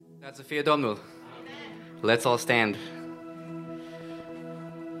Să fie Domnul. Let's all stand.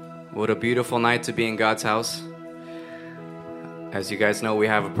 What a beautiful night to be in God's house. As you guys know, we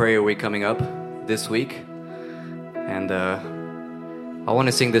have a prayer week coming up this week. And I want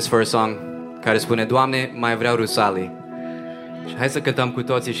to sing this first song care spune: Doamne, mai vreau Rusalii. Și hai să cântăm cu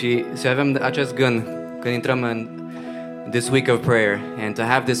toții și să avem acest gând când intrăm în this week of prayer and to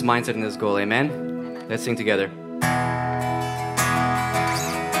have this mindset and this goal. Amen? Let's sing together.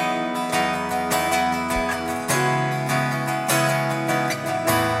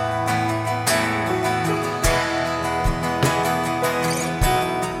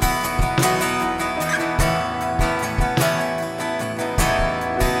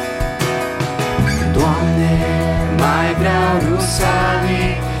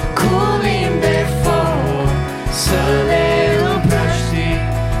 Rusalii cu limbi de foc, să le împrăști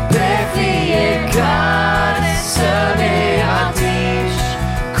pe fiecare, să ne atingi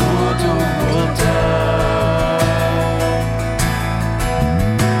cu Duhul Tău.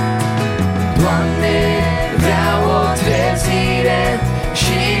 Doamne, vreau o trezire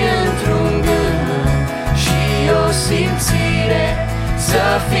și într-un gând și o simțire, să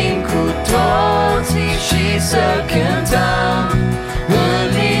fim cu toții și să cântăm în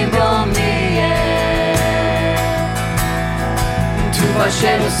limbi o mie. Tu faci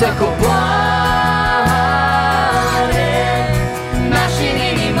cerul să coboare, nași în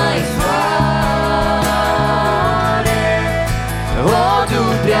inimă izvoare. O, Tu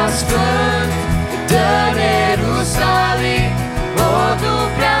prea sfânt, dă-ne Rusalii, o, Tu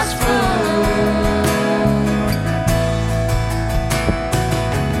prea sfânt.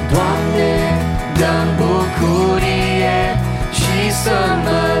 Doamne, dă-mi bucurie și să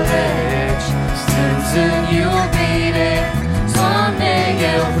mă legi strâns în iubire. Doamne,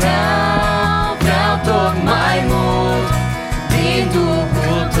 eu vreau tot mai mult din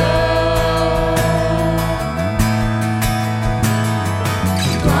Duhul Tău.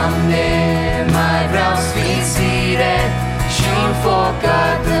 Doamne, mai vreau sfințire și-n foc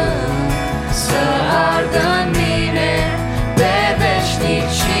adânc să ardă în mine pe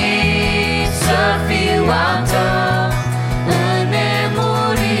veșnicii, să fiu a Tău în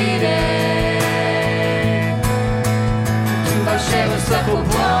nemurire. Tu faci cerul să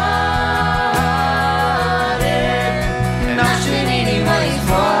coboare, nași în inimă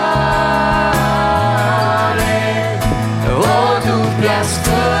izvoare. O, Tu prea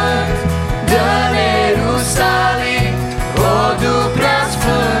sfânt, dă-ne Rusalii, o, Tu prea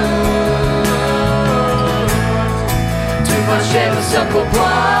sfânt. Tu faci cerul să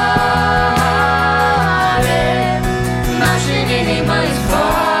coboare, nași în inimă izvoare.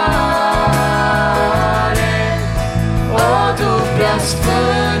 O, Tu prea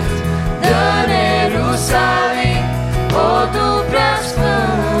sfânt, dă-ne Rusalii, o, Tu prea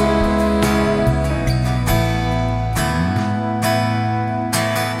sfânt.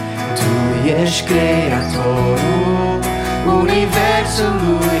 Tu ești creatorul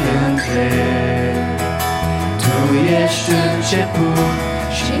universului întreg. Tu ești început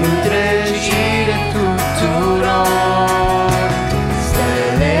și întregire tuturor.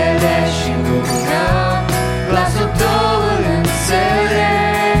 Stelele și luna, glasul Tău îl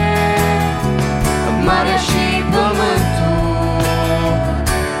înțeleg. Marea și pământul,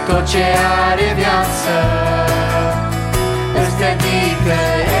 tot ce are viață, îți dedică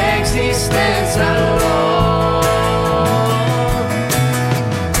existența lor.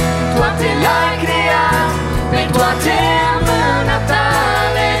 Toate le-ai creat, pe toate în mâna Ta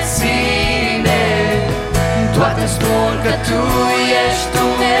le ține. Toate spun că Tu ești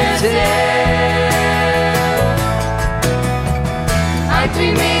Dumnezeu. Ai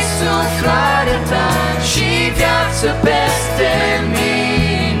trimis suflarea Ta și viață peste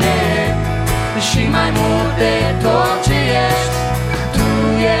mine. Și mai mult de tot ce ești, Tu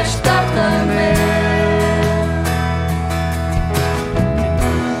ești Tatăl meu.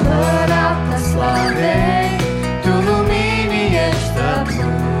 Împărat al slavei, Tu luminii ești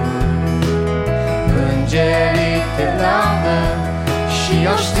stăpân. Îngerii Te laudă și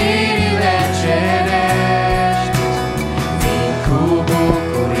oștirile cerești. Vin cu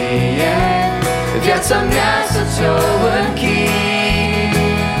bucurie, viața mea să-ți-o închin.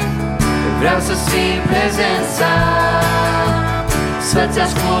 Vreau să simt prezența, să-ți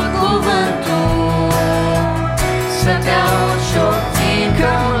ascult cuvântul, să te aud șoptind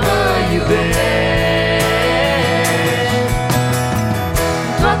că mă iubești.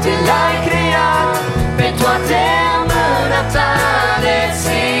 Toate le-ai creat, pe toate în mâna Ta le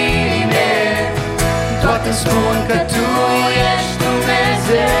ține. Toate spun că Tu ești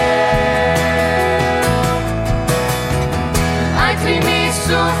Dumnezeu. Ai trimis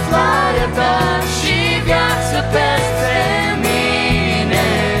suflet suflarea ta și viață peste mine.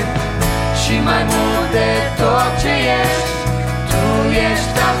 Și mai mult de tot ce ești, tu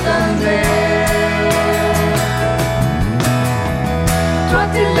ești Tatăl meu.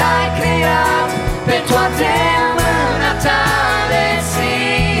 Toate le-ai creat, pe toate în mâna ta le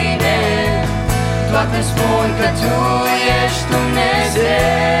ține. Toate spun că tu ești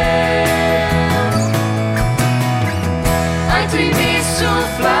Dumnezeu. Ai trimis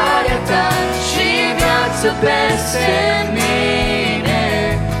suflarea ta și viață peste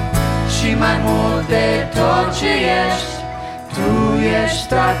mine. Și mai mult de tot ce ești, tu ești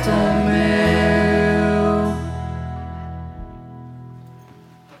Tatăl meu.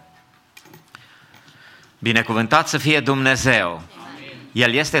 Binecuvântat să fie Dumnezeu!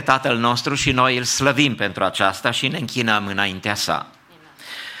 El este Tatăl nostru și noi îl slăvim pentru aceasta și ne închinăm înaintea sa.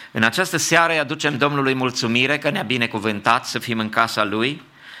 În această seară îi aducem Domnului mulțumire că ne-a binecuvântat să fim în casa Lui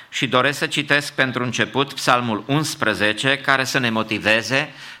și doresc să citesc pentru început Psalmul 11, care să ne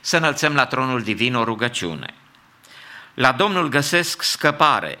motiveze să înălțăm la tronul divin o rugăciune. La Domnul găsesc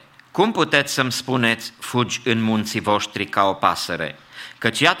scăpare. Cum puteți să-mi spuneți, fugi în munții voștri ca o pasăre?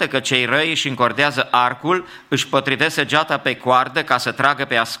 Căci iată că cei răi își încordează arcul, își potrivesc săgeata pe coardă ca să tragă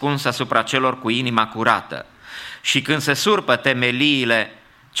pe ascuns asupra celor cu inima curată. Și când se surpă temeliile,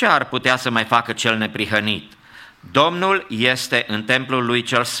 ce ar putea să mai facă cel neprihănit? Domnul este în templul lui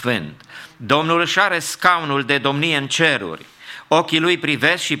cel sfânt. Domnul își are scaunul de domnie în ceruri. Ochii lui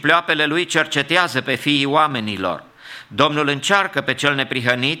privesc și pleoapele lui cercetează pe fiii oamenilor. Domnul încearcă pe cel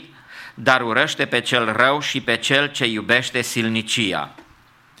neprihănit, dar urăște pe cel rău și pe cel ce iubește silnicia.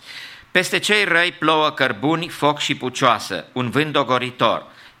 Peste cei răi plouă cărbuni, foc și pucioasă, un vânt dogoritor.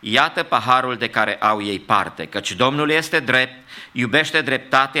 Iată paharul de care au ei parte, căci Domnul este drept, iubește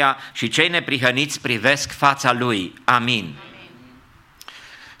dreptatea și cei neprihăniți privesc fața Lui. Amin.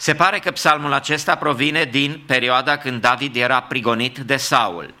 Se pare că psalmul acesta provine din perioada când David era prigonit de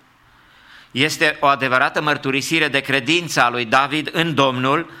Saul. Este o adevărată mărturisire de credință a lui David în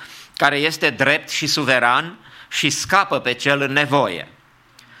Domnul, care este drept și suveran și scapă pe cel în nevoie.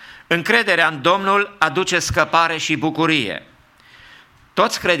 Încrederea în Domnul aduce scăpare și bucurie.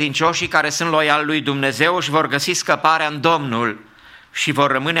 Toți credincioșii care sunt loiali lui Dumnezeu își vor găsi scăparea în Domnul și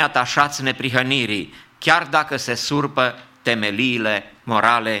vor rămâne atașați neprihănirii, chiar dacă se surpă temeliile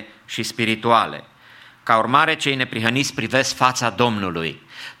morale și spirituale. Ca urmare, cei neprihăniți privesc fața Domnului.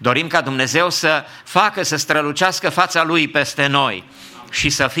 Dorim ca Dumnezeu să facă să strălucească fața Lui peste noi și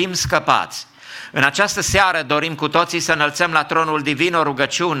să fim scăpați. În această seară dorim cu toții să înălțăm la tronul divin o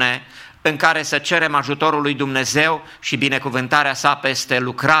rugăciune în care să cerem ajutorul lui Dumnezeu și binecuvântarea sa peste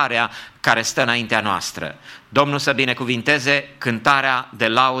lucrarea care stă înaintea noastră. Domnul să binecuvinteze cântarea de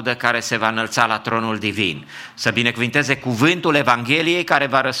laudă care se va înălța la tronul divin, să binecuvinteze cuvântul Evangheliei care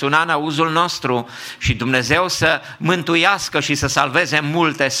va răsuna în auzul nostru și Dumnezeu să mântuiască și să salveze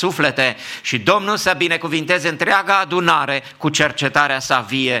multe suflete și Domnul să binecuvinteze întreaga adunare cu cercetarea sa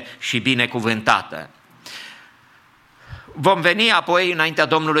vie și binecuvântată. Vom veni apoi înaintea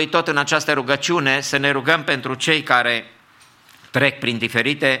Domnului tot în această rugăciune să ne rugăm pentru cei care trec prin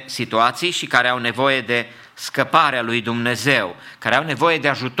diferite situații și care au nevoie de scăparea lui Dumnezeu, care au nevoie de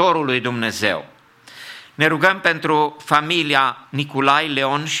ajutorul lui Dumnezeu. Ne rugăm pentru familia Niculai,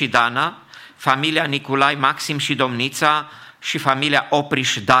 Leon și Dana, familia Niculai, Maxim și Domnița și familia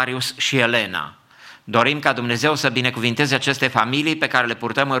Opriș, Darius și Elena. Dorim ca Dumnezeu să binecuvinteze aceste familii pe care le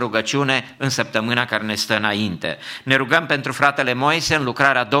purtăm în rugăciune în săptămâna care ne stă înainte. Ne rugăm pentru fratele Moise în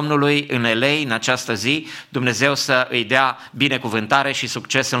lucrarea Domnului în Elei în această zi, Dumnezeu să îi dea binecuvântare și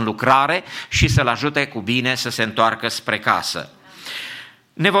succes în lucrare și să-l ajute cu bine să se întoarcă spre casă.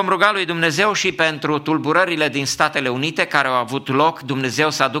 Ne vom ruga lui Dumnezeu și pentru tulburările din Statele Unite care au avut loc, Dumnezeu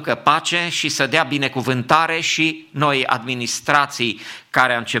să aducă pace și să dea binecuvântare și noi administrații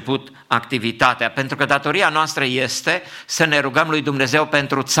care a început activitatea, pentru că datoria noastră este să ne rugăm lui Dumnezeu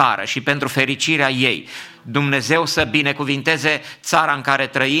pentru țară și pentru fericirea ei. Dumnezeu să binecuvinteze țara în care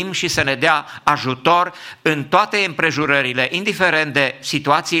trăim și să ne dea ajutor în toate împrejurările, indiferent de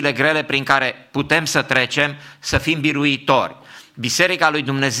situațiile grele prin care putem să trecem, să fim biruitori. Biserica lui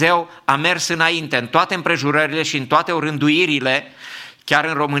Dumnezeu a mers înainte în toate împrejurările și în toate orânduirile. Chiar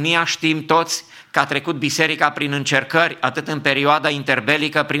în România știm toți că a trecut biserica prin încercări, atât în perioada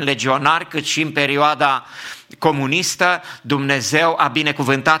interbelică prin legionari, cât și în perioada comunistă. Dumnezeu a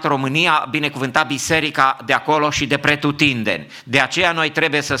binecuvântat România, a binecuvântat biserica de acolo și de pretutindeni. De aceea noi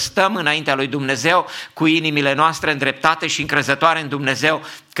trebuie să stăm înaintea lui Dumnezeu cu inimile noastre îndreptate și încrezătoare în Dumnezeu,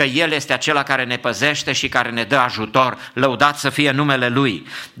 că El este acela care ne păzește și care ne dă ajutor. Lăudat să fie numele Lui.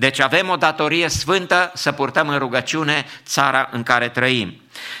 Deci avem o datorie sfântă să purtăm în rugăciune țara în care trăim.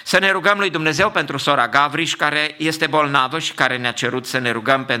 Să ne rugăm lui Dumnezeu pentru sora Gavriș, care este bolnavă și care ne-a cerut să ne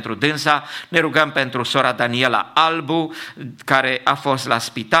rugăm pentru dânsa. Ne rugăm pentru sora Daniela Albu, care a fost la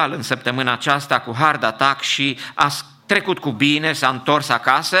spital în săptămâna aceasta cu heart attack și a trecut cu bine, s-a întors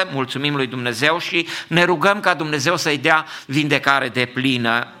acasă, mulțumim lui Dumnezeu și ne rugăm ca Dumnezeu să-i dea vindecare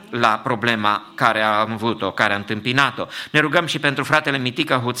deplină la problema care a avut-o, care a întâmpinat-o. Ne rugăm și pentru fratele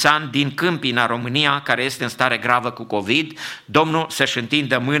Mitică Huțan din Câmpina, România, care este în stare gravă cu COVID. Domnul să-și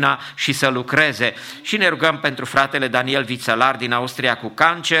întindă mâna și să lucreze. Și ne rugăm pentru fratele Daniel Vițălar din Austria cu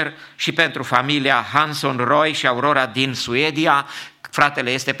cancer și pentru familia Hanson Roy și Aurora din Suedia.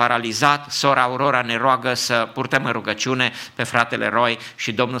 Fratele este paralizat, sora Aurora ne roagă să purtăm în rugăciune pe fratele Roy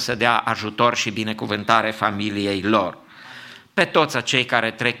și Domnul să dea ajutor și binecuvântare familiei lor. Pe toți cei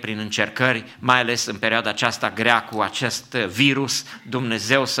care trec prin încercări, mai ales în perioada aceasta grea cu acest virus,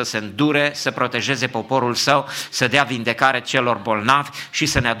 Dumnezeu să se îndure, să protejeze poporul său, să dea vindecare celor bolnavi și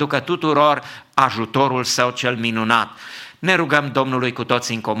să ne aducă tuturor ajutorul său cel minunat. Ne rugăm Domnului cu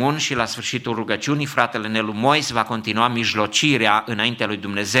toți în comun și la sfârșitul rugăciunii fratele Nelu Mois va continua mijlocirea înaintea lui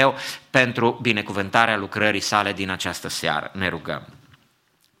Dumnezeu pentru binecuvântarea lucrării sale din această seară. Ne rugăm.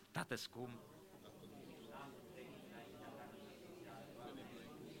 Tată scump,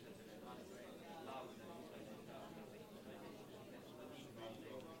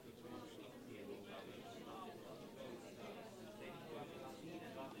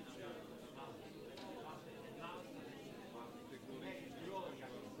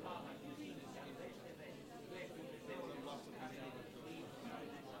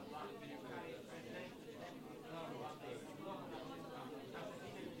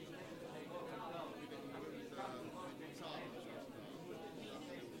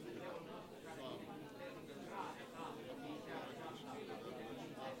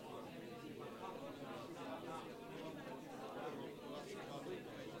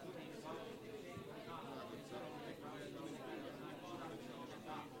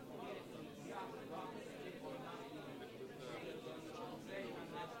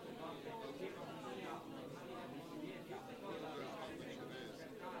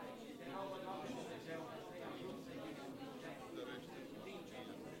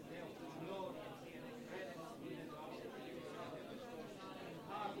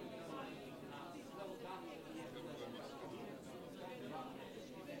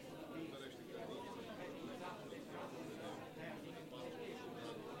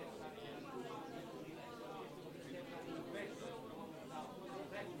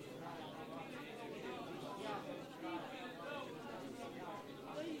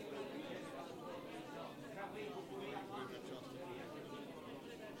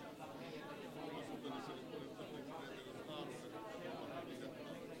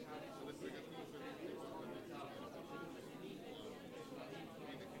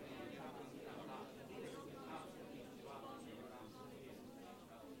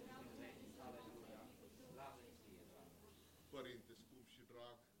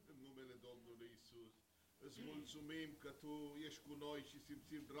 îți mulțumim că Tu ești cu noi și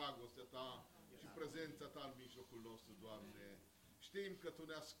simțim dragostea Ta și prezența Ta în mijlocul nostru, Doamne. Știm că Tu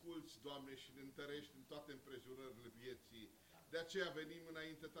ne asculți, Doamne, și ne întărești în toate împrejurările vieții. De aceea venim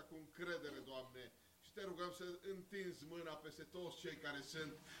înainte Ta cu încredere, Doamne, și Te rugăm să întinzi mâna peste toți cei care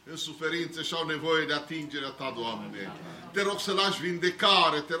sunt în suferință și au nevoie de atingerea Ta, Doamne. Te rog să lași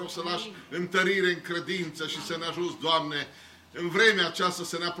vindecare, Te rog să lași întărire în credință și să ne ajuți, Doamne, în vremea aceasta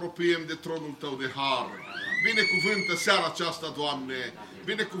să ne apropiem de tronul Tău de har. Binecuvântă seara aceasta, Doamne,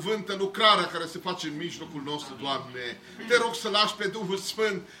 binecuvântă lucrarea care se face în mijlocul nostru, Doamne. Te rog să lași pe Duhul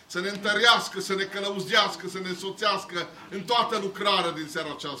Sfânt să ne întărească, să ne călăuzească, să ne însoțească în toată lucrarea din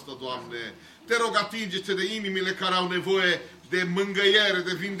seara aceasta, Doamne. Te rog, atinge-te de inimile care au nevoie de mângâiere,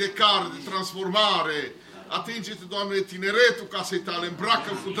 de vindecare, de transformare. Atinge-te, Doamne, de tineretul casei Tale,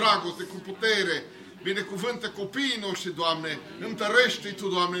 îmbracă cu dragoste, cu putere. Binecuvântă copiii noștri, Doamne, întărește-i Tu,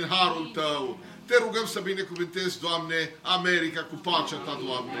 Doamne, în harul Tău. Te rugăm să binecuvântezi, Doamne, America cu pacea Ta,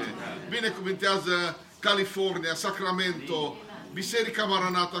 Doamne. Binecuvântează California, Sacramento, Biserica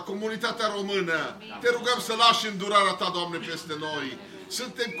Maranata, comunitatea română. Te rugăm să lași îndurarea Ta, Doamne, peste noi.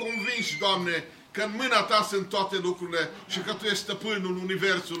 Suntem convinși, Doamne, că în mâna Ta sunt toate lucrurile și că Tu ești stăpânul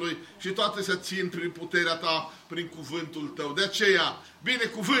universului și toate se țin prin puterea Ta, prin cuvântul Tău. De aceea,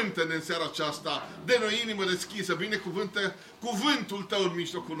 binecuvântă-ne în seara aceasta, dă-ne o inimă deschisă, binecuvântă cuvântul Tău în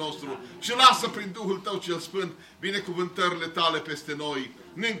mijlocul nostru și lasă prin Duhul Tău cel Sfânt binecuvântările Tale peste noi.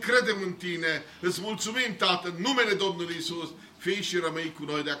 Ne încredem în Tine, îți mulțumim, Tată, în numele Domnului Iisus, fii și rămâi cu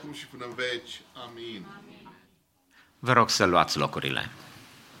noi de acum și până în veci. Amin. Vă rog să luați locurile.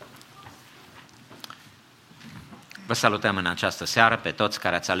 Vă salutăm în această seară pe toți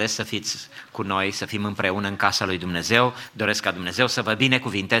care ați ales să fiți cu noi, să fim împreună în casa lui Dumnezeu. Doresc ca Dumnezeu să vă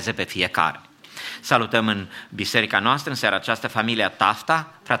binecuvinteze pe fiecare. Salutăm în biserica noastră în seara aceasta familia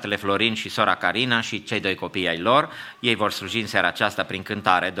Tafta, fratele Florin și sora Carina și cei 2 copii ai lor. Ei vor sluji în seara aceasta prin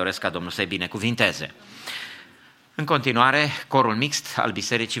cântare. Doresc ca Domnul să-i binecuvinteze. În continuare, corul mixt al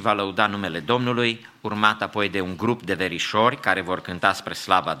bisericii va lăuda numele Domnului, urmat apoi de un grup de verișori care vor cânta spre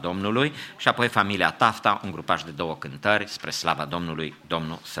slava Domnului și apoi familia Tafta, un grupaj de 2 cântări spre slava Domnului,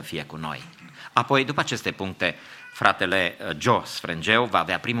 Domnul să fie cu noi. Apoi, după aceste puncte, fratele Joe Sfrângeu va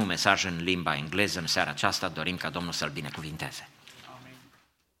avea primul mesaj în limba engleză în seara aceasta. Dorim ca Domnul să-l binecuvinteze.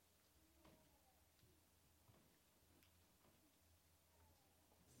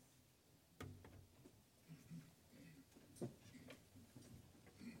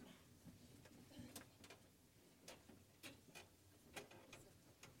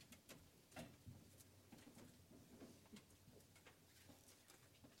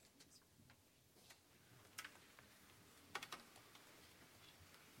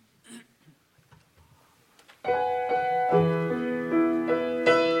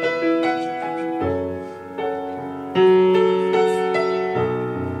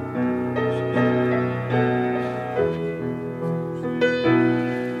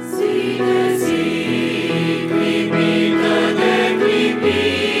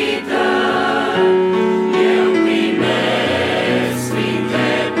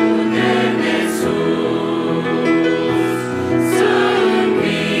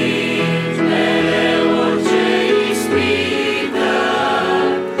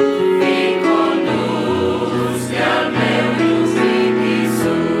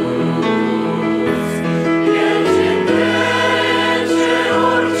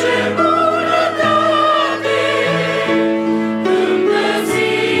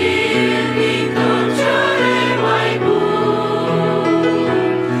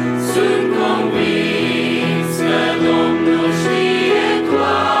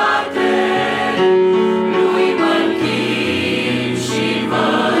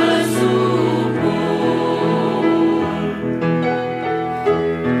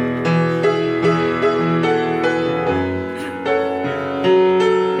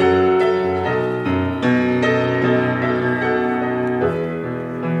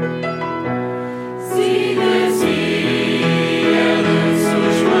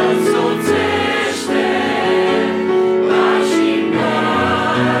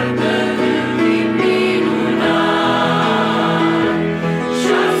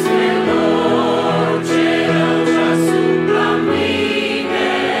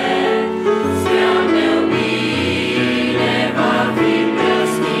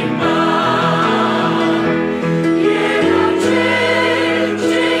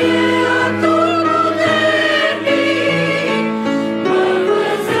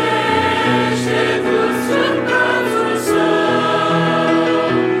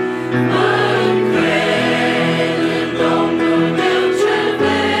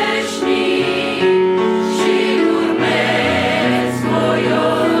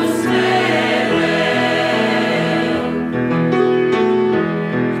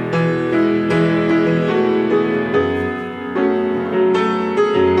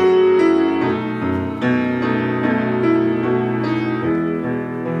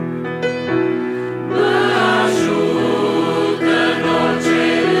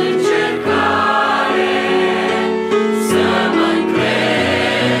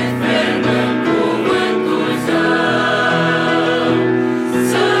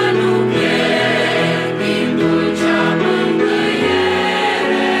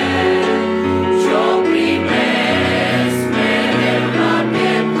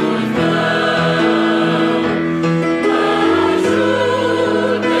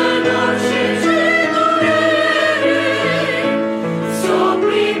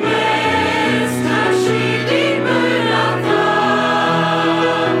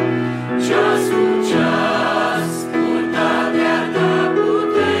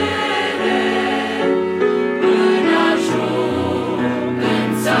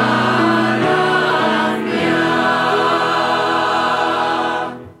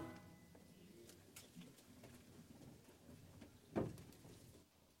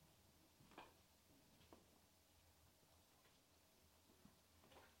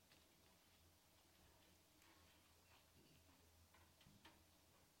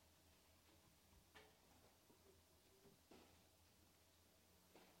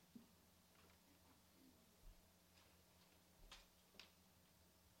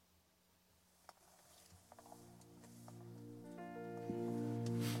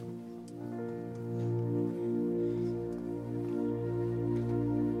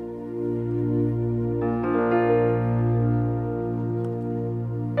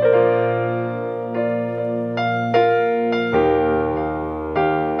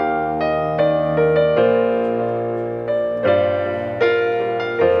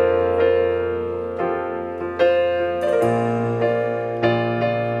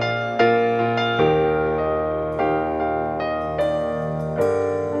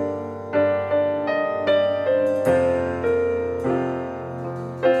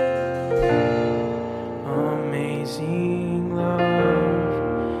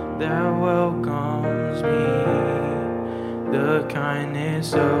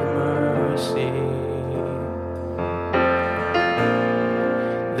 kindness of mercy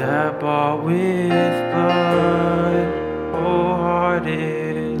that bought with blood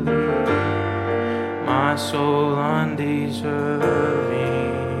wholeheartedly my soul undeserving.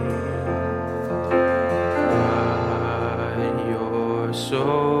 God, you're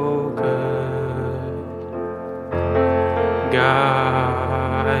so good.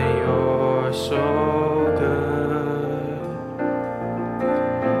 God, you're so good.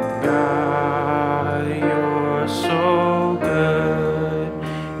 God, you're so good.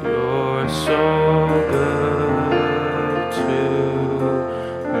 You're so good to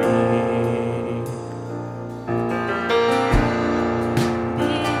me.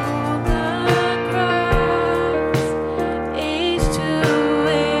 Behold the cross, age to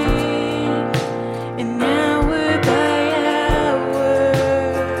age, and hour by hour,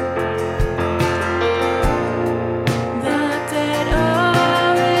 the dead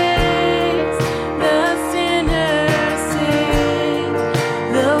are raised, the sinners saved,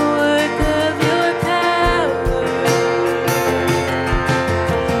 the work of your power.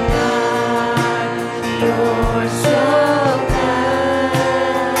 God, you're so good.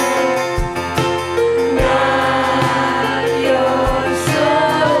 God, you're so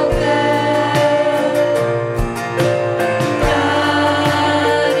good.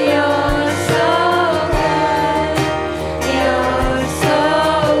 God, you're so good. You're so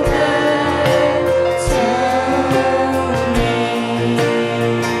good to me.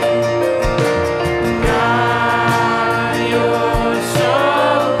 God, you're so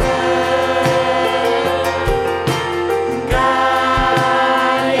good.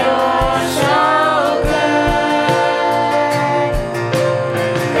 God, you're so good.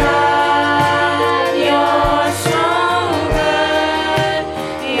 God, you're so good.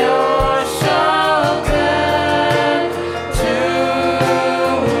 You're so good to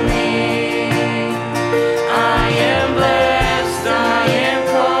me. I am blessed, I am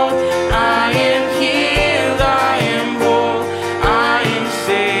called, I am healed, I am whole, I am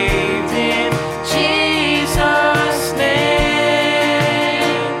saved in Jesus' name.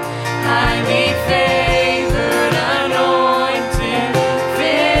 Highly favored, anointed,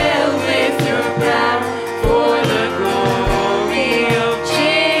 filled with your power for the glory of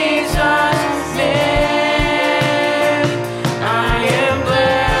Jesus' name. I am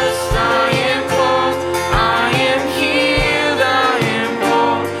blessed, I am called, I am healed, I am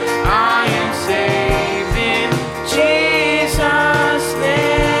whole, I am saved in Jesus'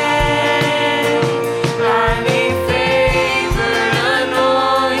 name. Highly favored,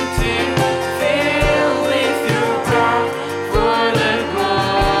 anointed, filled with your power for the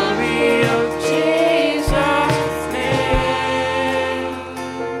glory of Jesus' name.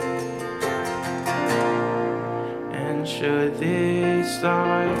 And should this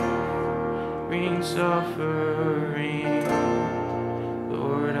life bring suffering,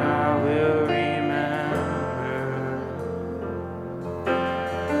 Lord, I will remember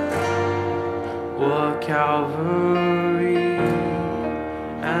what Calvary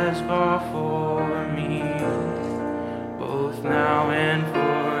has bought for me, both now and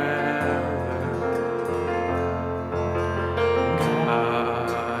forever.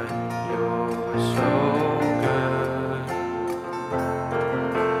 God, you're so good.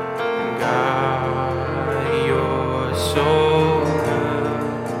 God, you're so good.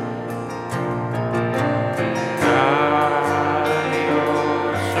 God,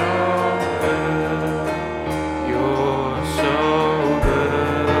 you're so good. You're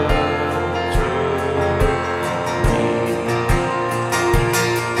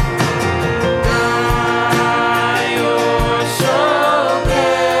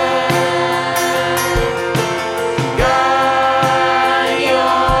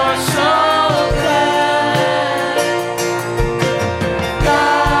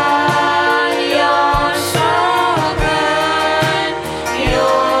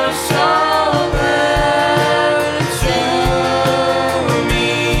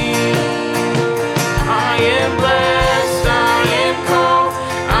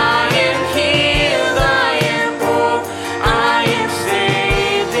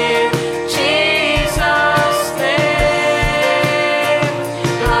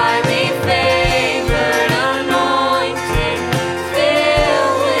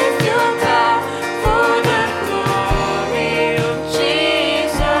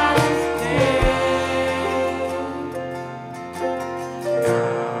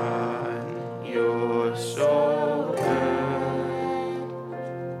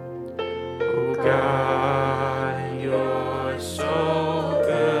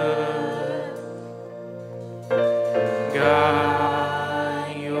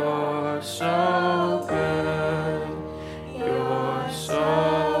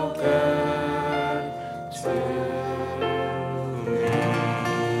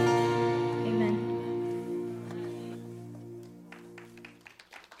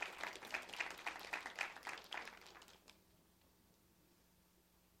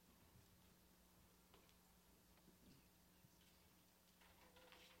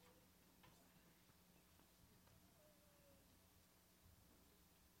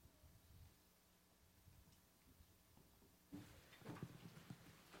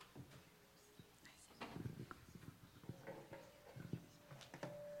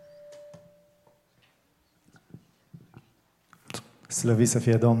Slăvit să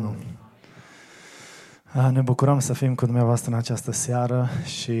fie Domnul! Ne bucurăm să fim cu dumneavoastră în această seară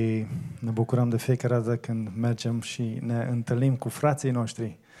și ne bucurăm de fiecare dată când mergem și ne întâlnim cu frații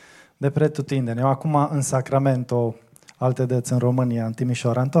noștri de pretutindeni. Eu acum în Sacramento, alte dăți în România, în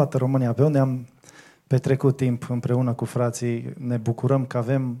Timișoara, în toată România, pe unde am petrecut timp împreună cu frații, ne bucurăm că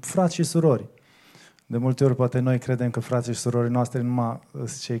avem frați și surori. De multe ori poate noi credem că frații și surorii noastre numai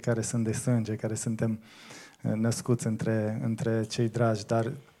sunt cei care sunt de sânge, care suntem născuți între cei dragi,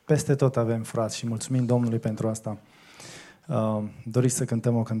 dar peste tot avem frați și mulțumim Domnului pentru asta. Doriți să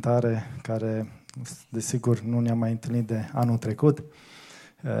cântăm o cântare care, desigur, nu ne-am mai întâlnit de anul trecut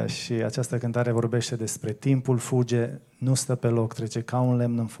și această cântare vorbește despre timpul fuge, nu stă pe loc, trece ca un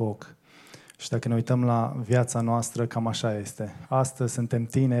lemn în foc. Și dacă ne uităm la viața noastră, cam așa este. Astăzi suntem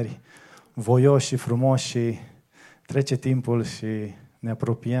tineri, voioși și frumoși și trece timpul și ne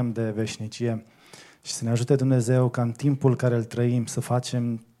apropiem de veșnicie. Și să ne ajute Dumnezeu ca în timpul care îl trăim să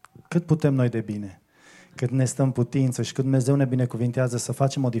facem cât putem noi de bine, cât ne stă în putință și cât Dumnezeu ne binecuvintează să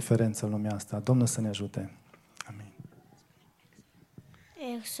facem o diferență în lumea asta. Domnul să ne ajute. Amin.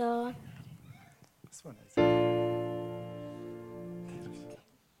 Exo.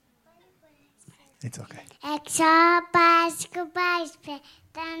 It's okay. Exo, Pașcu, 14,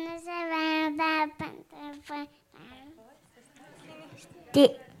 dar nu se va da pentru...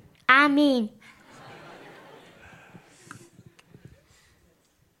 Amin.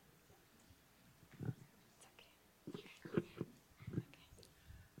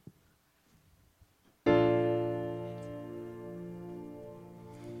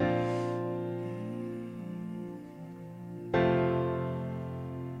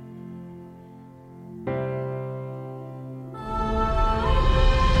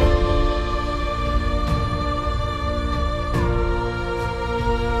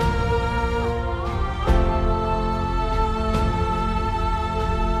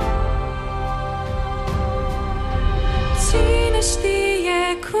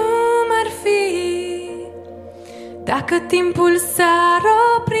 Dacă timpul s-ar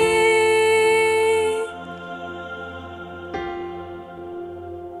opri,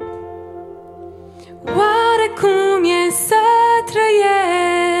 oare cum e să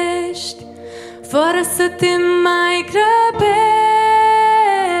trăiești fără să te mai grăbești?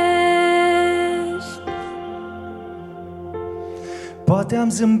 Poate am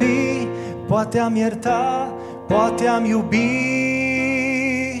zâmbit, poate am iertat, poate am iubit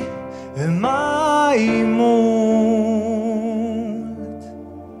mai mult.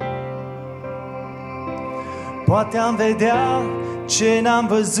 Poate am vedea ce n-am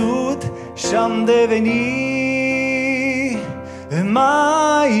văzut și am devenit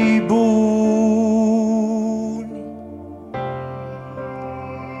mai bun.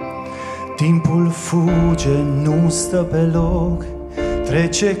 Timpul fuge, nu stă pe loc,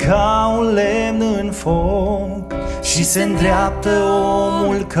 trece ca un lemn în foc și se îndreaptă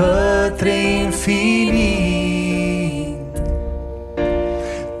omul către infinit.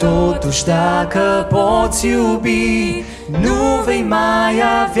 Totuși dacă poți iubi, nu vei mai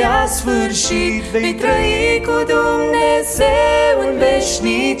avea sfârșit, vei trăi cu Dumnezeu în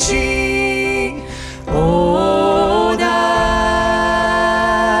veșnicii. O, da,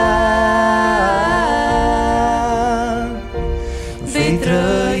 vei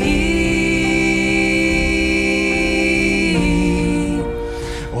trăi.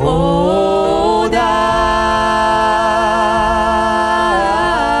 O, da,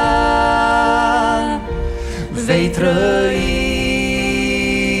 vei trăi.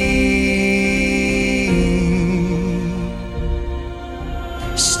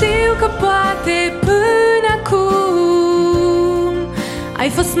 Știu că poate până acum ai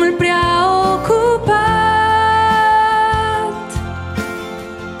fost mult prea ocupat.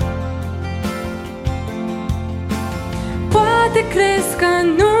 Poate crezi că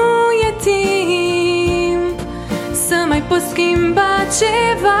nu e timp să mai poți schimba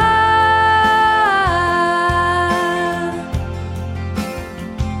ceva.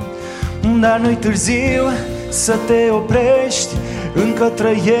 Dar nu-i târziu să te oprești, încă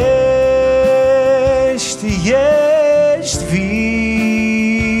trăiești, ești viu,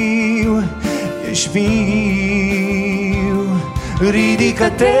 ești viu.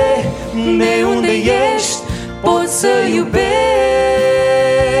 Ridică-te de unde ești, poți să iubești,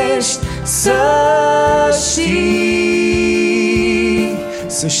 să știi,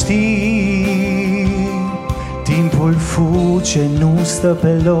 să știi. Timpul fuge, nu stă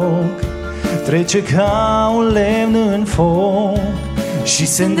pe loc, trece ca un lemn în foc și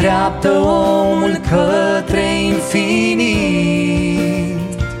se îndreaptă omul către infinit.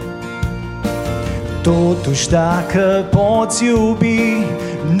 Totuși dacă poți iubi,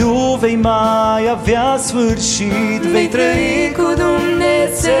 nu vei mai avea sfârșit. Vei trăi cu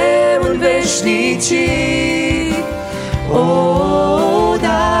Dumnezeu în veșnicii. O,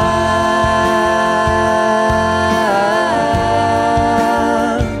 da.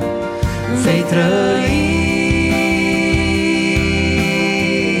 Vei trăi.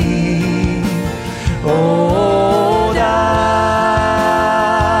 O, da.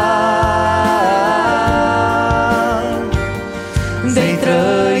 Vei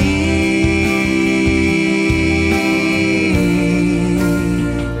trăi.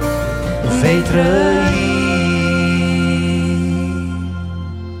 Vei trăi.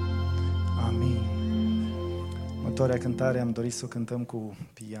 Amin. Următoarea cântare am dorit să o cântăm cu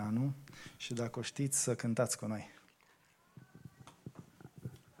pianul și dacă o știți să cântați cu noi.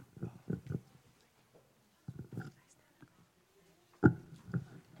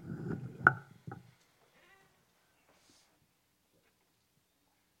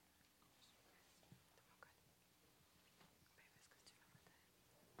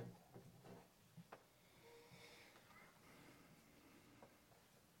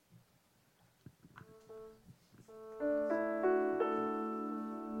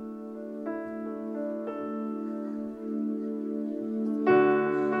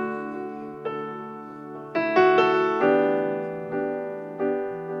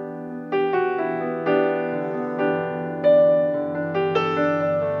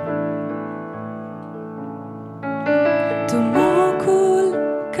 Tu mocul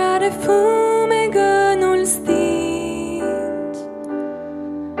care fumegă nu-l stingi,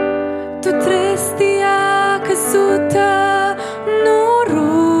 tu trestia căzută nu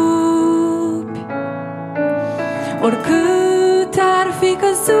rupi. Oricât ar fi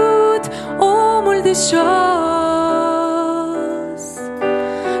căzut omul de jos,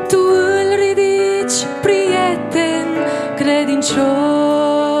 tu îl ridici, prieten credincios.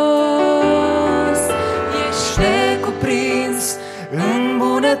 Ești necuprins în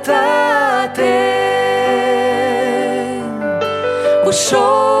bunătate,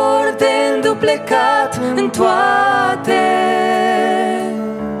 ușor de înduplecat în toate.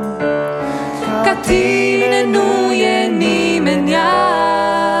 Ca tine nu e nimenea,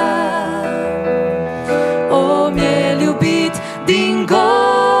 om el iubit din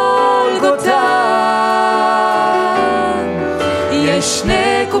Golgota. Ești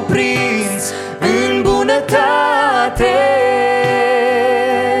necuprins în bunătate,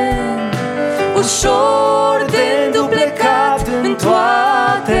 ușor de înduplecat în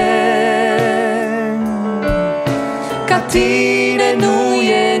toate. Ca tine nu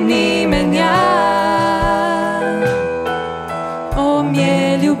e nimenea, om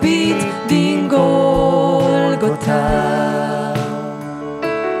el iubit din Golgota.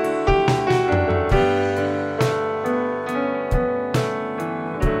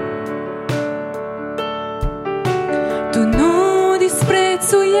 Tu nu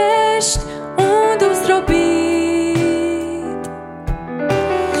disprețuiești un duh zdrobit,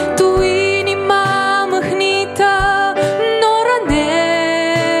 tu inima mâhnită n-o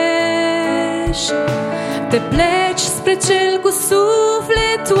rănești. Te pleci spre cel cu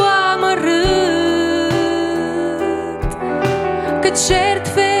sufletul amărât, că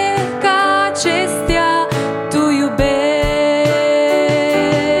certfe ca acestea tu iubești.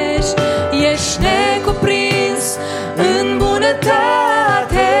 Ești necuprins în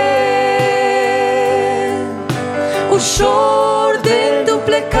bunătate, ușor de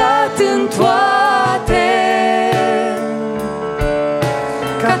înduplecat în toate.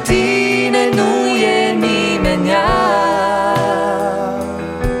 Ca tine nu e nimenea,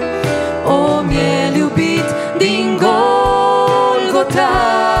 om el iubit din Golgota.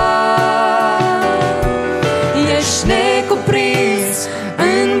 Ești necuprins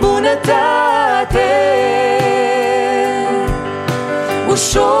în bunătate,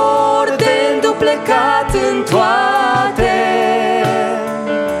 ușor de înduplecat în toate.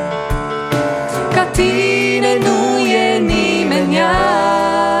 Ca tine nu e nimenea,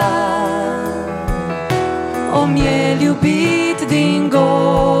 om el iubit din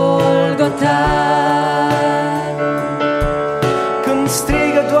Golgota. Când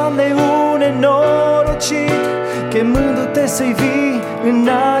strigă, Doamne, un nenorocit, chemându-te să-i vii în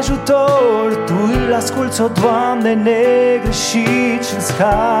ajutor, Tu îl asculți, o Doamne, negreșit și-l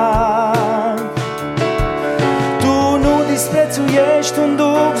scapi. Tu nu disprețuiești un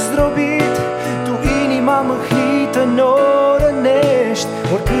duh zdrobit, Tu inima mâhnită n-o rănești.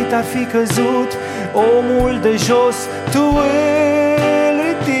 Oricât ar fi căzut omul de jos, Tu îl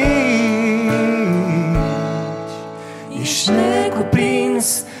ridici. Ești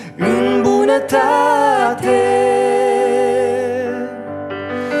necuprins în bunătate,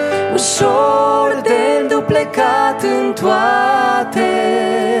 toate.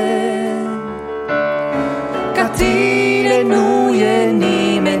 Ca tine nu e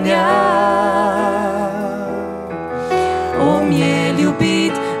nimenea. Om el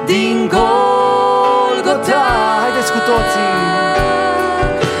iubit din Golgota. Haideți cu toții.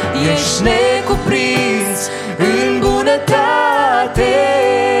 Ești necuprins în bunătate,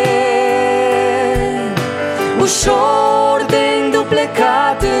 ușor de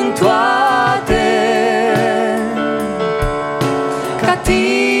înduplecat în toate. Ca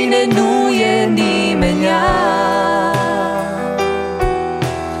tine nu e nimenea.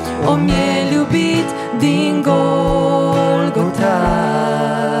 Om el iubit din Golgota.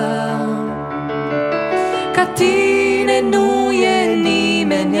 Ca tine nu e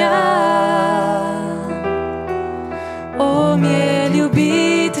nimenea. Om el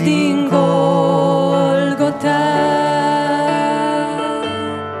iubit din Golgota.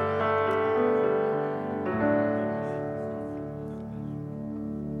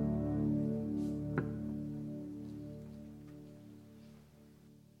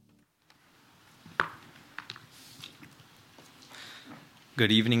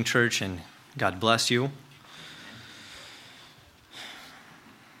 Good evening, church, and God bless you.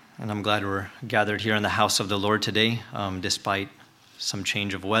 And I'm glad we're gathered here in the house of the Lord today, despite some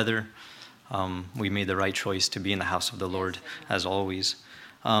change of weather. We made the right choice to be in the house of the Lord, as always.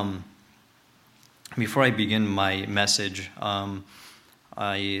 Before I begin my message,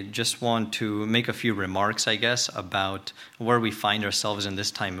 I just want to make a few remarks, I guess, about where we find ourselves in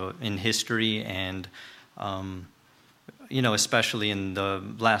this time in history, and especially in the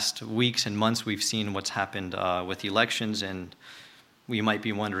last weeks and months, we've seen what's happened with elections, and we might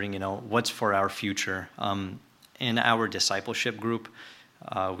be wondering, what's for our future. In our discipleship group,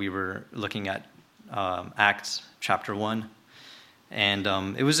 we were looking at Acts chapter 1, and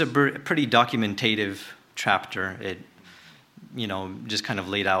it was a pretty documentative chapter. It, just kind of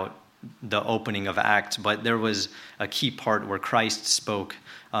laid out the opening of Acts, but there was a key part where Christ spoke.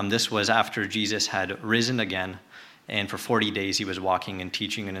 This was after Jesus had risen again, and for 40 days he was walking and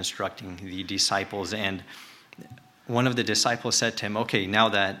teaching and instructing the disciples. And one of the disciples said to him, okay, now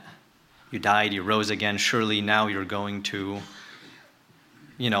that you died, you rose again, surely now you're going to,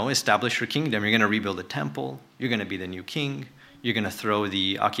 establish your kingdom. You're going to rebuild the temple. You're going to be the new king. You're going to throw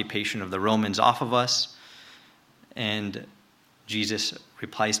the occupation of the Romans off of us. And Jesus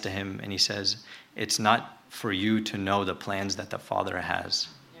replies to him and he says, it's not for you to know the plans that the Father has.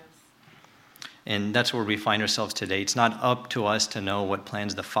 And that's where we find ourselves today. It's not up to us to know what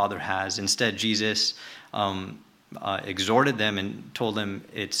plans the Father has. Instead, Jesus exhorted them and told them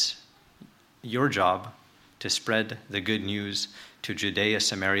it's your job to spread the good news to Judea,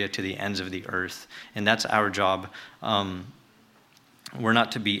 Samaria, to the ends of the earth. And that's our job. We're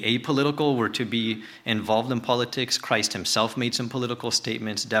not to be apolitical. We're to be involved in politics. Christ himself made some political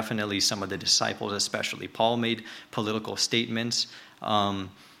statements. Definitely some of the disciples, especially Paul, made political statements.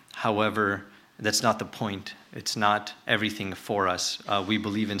 However, that's not the point. It's not everything for us. We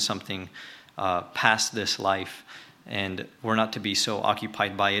believe in something past this life, and we're not to be so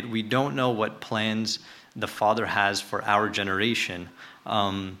occupied by it. We don't know what plans the Father has for our generation.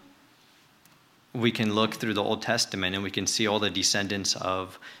 We can look through the Old Testament and we can see all the descendants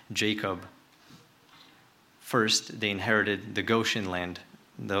of Jacob. First, they inherited the Goshen land,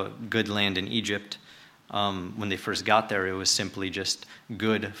 the good land in Egypt. When they first got there, it was simply just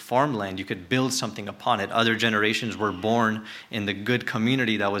good farmland. You could build something upon it. Other generations were born in the good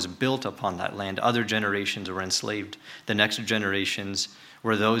community that was built upon that land. Other generations were enslaved. The next generations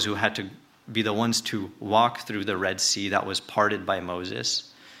were those who had to be the ones to walk through the Red Sea that was parted by Moses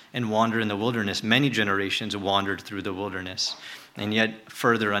and wander in the wilderness. Many generations wandered through the wilderness. And yet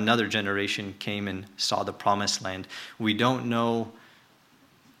further, another generation came and saw the promised land. We don't know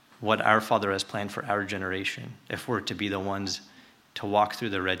what our Father has planned for our generation. If we're to be the ones to walk through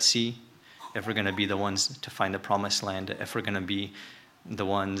the Red Sea, if we're going to be the ones to find the promised land, if we're going to be the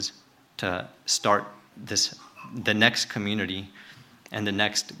ones to start the next community and the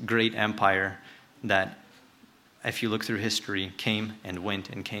next great empire that, if you look through history, came and went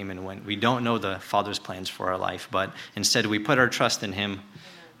and came and went. We don't know the Father's plans for our life, but instead we put our trust in him.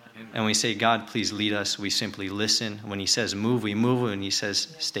 And we say, God, please lead us. We simply listen. When he says move, we move. When he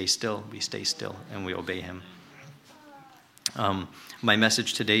says stay still, we stay still, and we obey him. My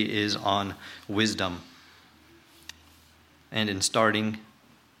message today is on wisdom. And in starting,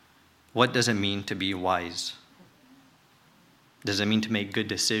 what does it mean to be wise? Does it mean to make good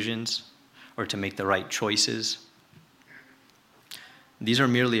decisions or to make the right choices? These are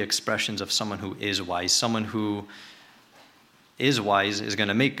merely expressions of someone who is wise. Someone who is wise is going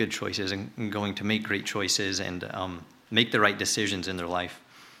to make good choices and going to make great choices. And make the right decisions in their life.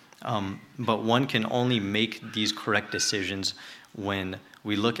 But one can only make these correct decisions when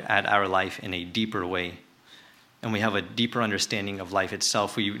we look at our life in a deeper way, and we have a deeper understanding of life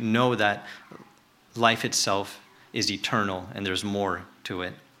itself. We know that life itself is eternal and there's more to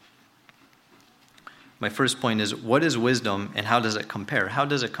it. My first point is, what is wisdom and how does it compare? How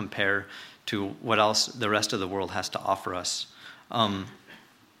does it compare to what else the rest of the world has to offer us?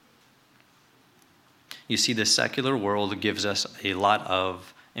 You see, the secular world gives us a lot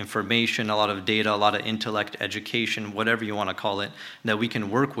of information, a lot of data, a lot of intellect, education, whatever you want to call it, that we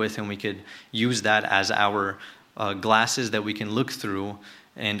can work with, and we could use that as our glasses that we can look through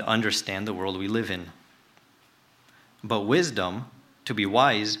and understand the world we live in. But wisdom, to be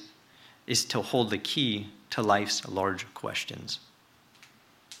wise, is to hold the key to life's large questions.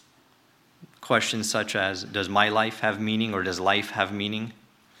 Questions such as, does my life have meaning, or does life have meaning?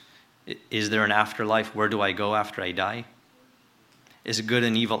 Is there an afterlife? Where do I go after I die? Is good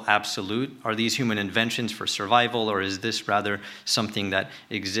and evil absolute? Are these human inventions for survival, or is this rather something that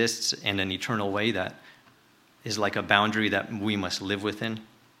exists in an eternal way that is like a boundary that we must live within?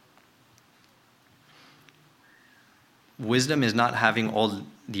 Wisdom is not having all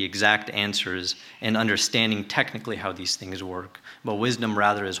the exact answers and understanding technically how these things work, but wisdom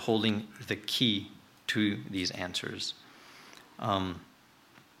rather is holding the key to these answers.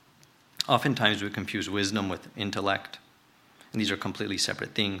 Oftentimes we confuse wisdom with intellect, and these are completely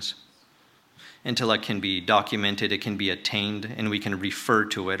separate things. Intellect can be documented, it can be attained, and we can refer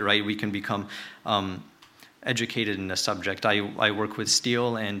to it, right? We can become educated in a subject. I work with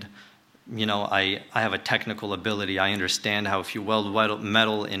steel, and I have a technical ability. I understand how if you weld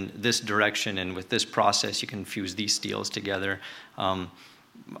metal in this direction and with this process, you can fuse these steels together.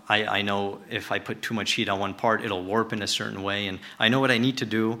 I know if I put too much heat on one part, it'll warp in a certain way, and I know what I need to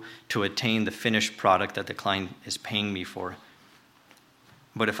do to attain the finished product that the client is paying me for.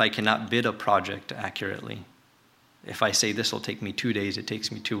 But if I cannot bid a project accurately, if I say this will take me 2 days, it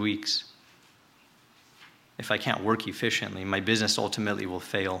takes me 2 weeks. If I can't work efficiently, my business ultimately will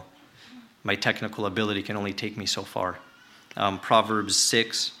fail. My technical ability can only take me so far. Proverbs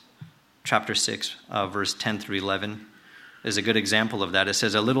 6, chapter 6, verse 10 through 11 is a good example of that. It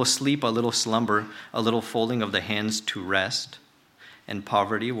says, a little sleep, a little slumber, a little folding of the hands to rest, and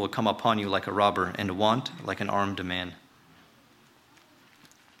poverty will come upon you like a robber, and want like an armed man.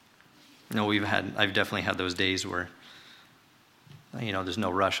 I've definitely had those days where, there's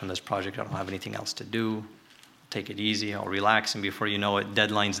no rush on this project. I don't have anything else to do. Take it easy, I'll relax, and before you know it,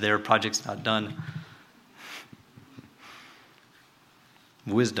 deadline's there, project's not done.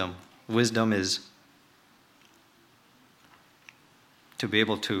 Wisdom is to be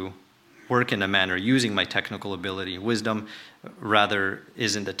able to work in a manner using my technical ability. Wisdom rather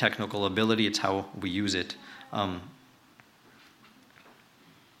isn't the technical ability, it's how we use it.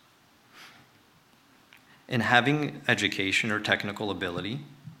 In having education or technical ability,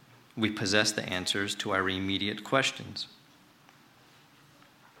 we possess the answers to our immediate questions.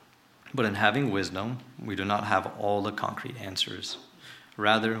 But in having wisdom, we do not have all the concrete answers.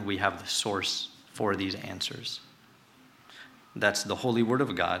 Rather, we have the source for these answers. That's the Holy Word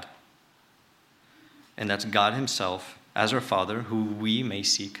of God. And that's God Himself, as our Father, who we may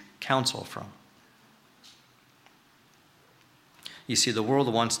seek counsel from. You see, the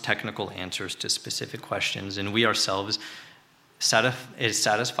world wants technical answers to specific questions, and we ourselves, it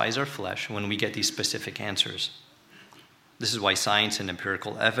satisfies our flesh when we get these specific answers. This is why science and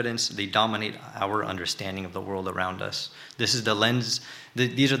empirical evidence, they dominate our understanding of the world around us. This is the lens,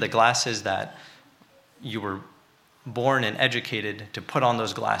 these are the glasses that you were born and educated to put on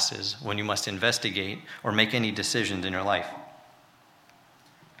those glasses when you must investigate or make any decisions in your life.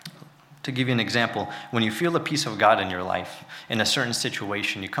 To give you an example, when you feel the peace of God in your life, in a certain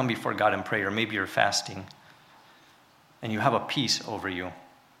situation, you come before God in prayer, maybe you're fasting, and you have a peace over you.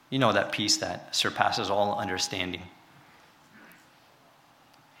 You know that peace that surpasses all understanding.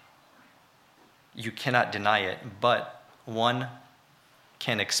 You cannot deny it, but one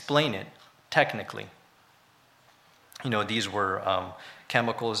can explain it technically. These were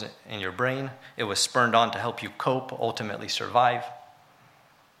chemicals in your brain. It was spurned on to help you cope, ultimately survive.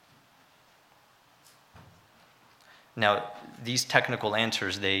 Now, these technical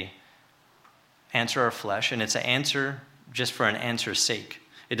answers, they answer our flesh, and it's an answer just for an answer's sake.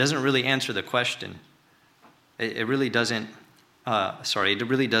 It doesn't really answer the question. It really doesn't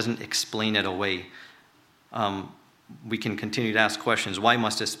explain it away. We can continue to ask questions. Why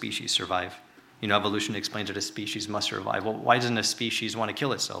must a species survive? Evolution explains that a species must survive. Well, why doesn't a species want to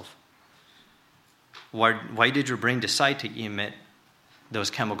kill itself? Why did your brain decide to emit those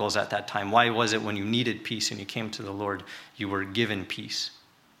chemicals at that time? Why was it when you needed peace and you came to the Lord, you were given peace?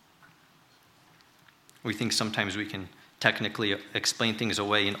 We think sometimes we can technically explain things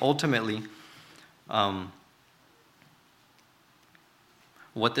away, and ultimately,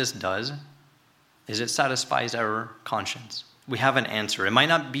 what this does is it satisfies our conscience. We have an answer. It might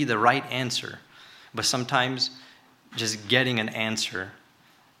not be the right answer, but sometimes just getting an answer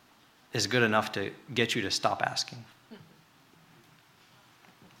is good enough to get you to stop asking.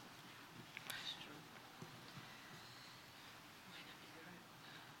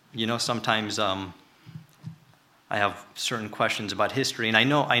 You know, sometimes I have certain questions about history, and I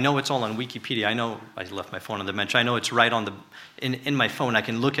know it's all on Wikipedia. I know I left my phone on the bench. I know it's right on in my phone. I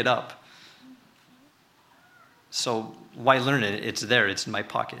can look it up. So why learn it? It's there. It's in my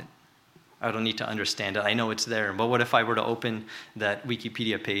pocket. I don't need to understand it. I know it's there. But what if I were to open that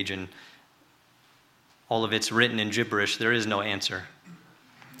Wikipedia page and all of it's written in gibberish? There is no answer.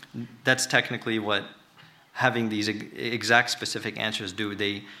 That's technically what having these exact specific answers do.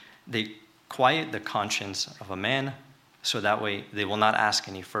 They quiet the conscience of a man, so that way they will not ask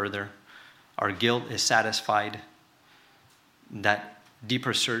any further. Our guilt is satisfied. That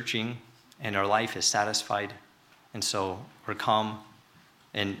deeper searching in our life is satisfied. And so we're calm.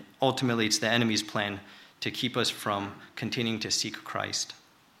 And ultimately, it's the enemy's plan to keep us from continuing to seek Christ.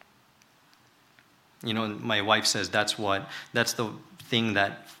 You know, my wife says that's the thing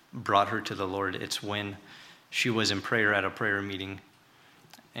that brought her to the Lord. It's when she was in prayer at a prayer meeting,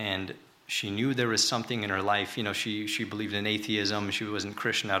 and she knew there was something in her life. You know, she believed in atheism. She wasn't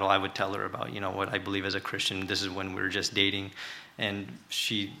Christian at all. I would tell her about, you know, what I believe as a Christian. This is when we were just dating. And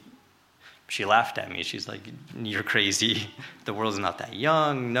she laughed at me. She's like, "You're crazy. The world's not that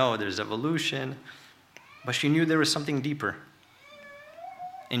young. No, there's evolution." But she knew there was something deeper.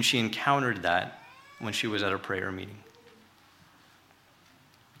 And she encountered that when she was at a prayer meeting.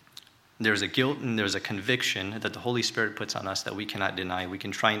 There's a guilt and there's a conviction that the Holy Spirit puts on us that we cannot deny. We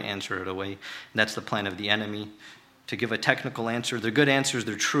can try and answer it away. And that's the plan of the enemy, to give a technical answer. They're good answers.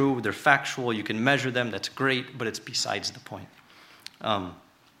 They're true. They're factual. You can measure them. That's great, but it's besides the point.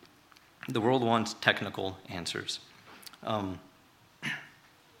 The world wants technical answers. But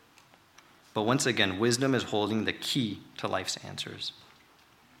once again, wisdom is holding the key to life's answers.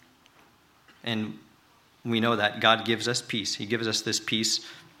 And we know that God gives us peace. He gives us this peace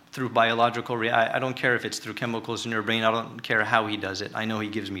through biological I don't care if it's through chemicals in your brain. I don't care how he does it. I know he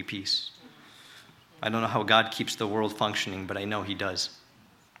gives me peace. I don't know how God keeps the world functioning, but I know he does.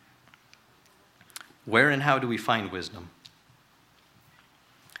 Where and how do we find wisdom?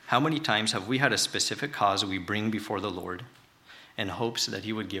 How many times have we had a specific cause we bring before the Lord in hopes that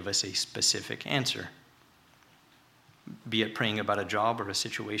he would give us a specific answer? Be it praying about a job or a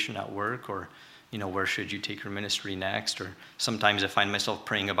situation at work, or, you know, where should you take your ministry next? Or sometimes I find myself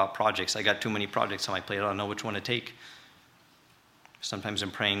praying about projects. I got too many projects on my plate. I don't know which one to take. Sometimes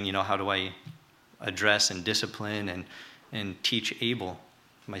I'm praying, you know, how do I address and discipline and teach Abel,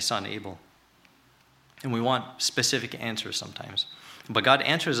 my son Abel? And we want specific answers sometimes. But God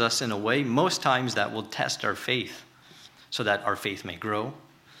answers us in a way, most times, that will test our faith so that our faith may grow.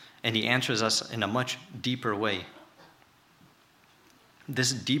 And he answers us in a much deeper way.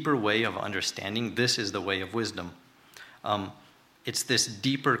 This deeper way of understanding, this is the way of wisdom. It's this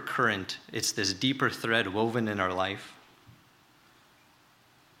deeper current, it's this deeper thread woven in our life.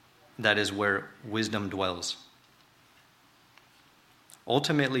 That is where wisdom dwells.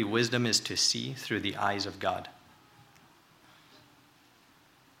 Ultimately, wisdom is to see through the eyes of God.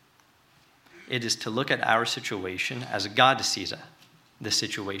 It is to look at our situation as God sees the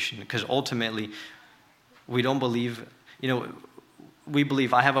situation. Because ultimately, we don't believe, you know, we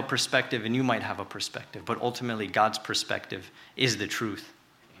believe I have a perspective and you might have a perspective, but ultimately God's perspective is the truth.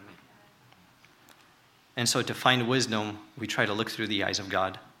 Amen. And so to find wisdom, we try to look through the eyes of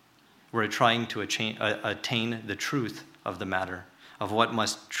God. We're trying to attain the truth of the matter, of what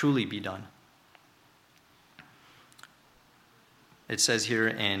must truly be done. It says here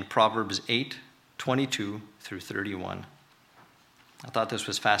in Proverbs 8:22 through 31. I thought this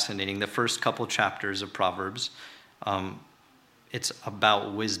was fascinating. The first couple chapters of Proverbs, it's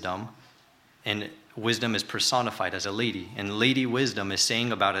about wisdom, and wisdom is personified as a lady. And lady wisdom is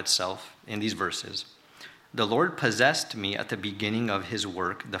saying about itself in these verses, "The Lord possessed me at the beginning of his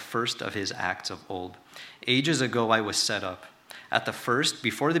work, the first of his acts of old. Ages ago I was set up. At the first,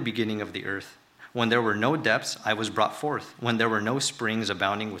 before the beginning of the earth. When there were no depths, I was brought forth. When there were no springs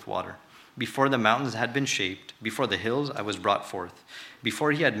abounding with water. Before the mountains had been shaped, before the hills I was brought forth.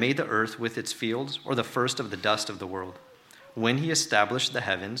 Before he had made the earth with its fields, or the first of the dust of the world. When he established the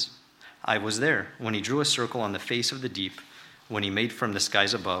heavens, I was there. When he drew a circle on the face of the deep, when he made from the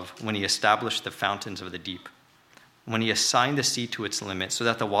skies above, when he established the fountains of the deep, when he assigned the sea to its limit so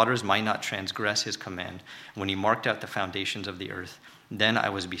that the waters might not transgress his command, when he marked out the foundations of the earth, then I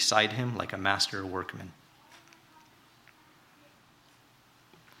was beside him like a master workman.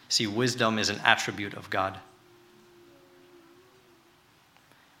 See, wisdom is an attribute of God.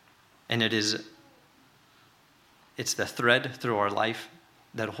 And it's the thread through our life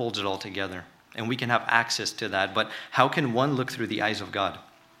that holds it all together. And we can have access to that. But how can one look through the eyes of God?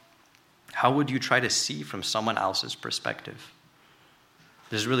 How would you try to see from someone else's perspective?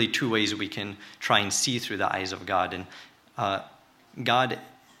 There's really two ways we can try and see through the eyes of God. And God,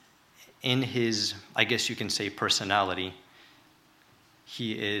 in his, I guess you can say, personality,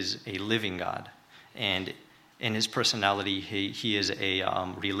 he is a living God. And in his personality, he is a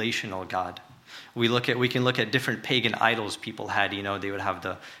relational God. We can look at different pagan idols people had. You know, they would have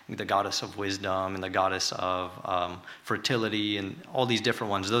the goddess of wisdom and the goddess of fertility and all these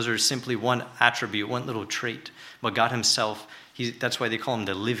different ones. Those are simply one attribute, one little trait. But God himself, that's why they call him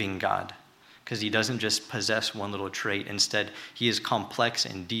the living God, because he doesn't just possess one little trait. Instead, he is complex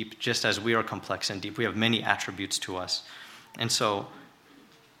and deep, just as we are complex and deep. We have many attributes to us. And so,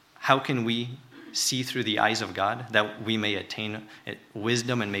 how can we see through the eyes of God that we may attain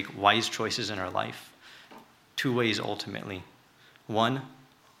wisdom and make wise choices in our life? Two ways ultimately. One,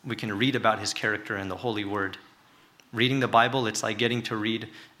 we can read about his character in the Holy Word. Reading the Bible, it's like getting to read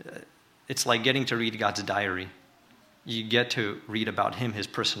God's diary. You get to read about him, his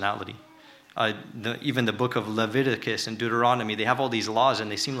personality. Even the book of Leviticus and Deuteronomy, they have all these laws and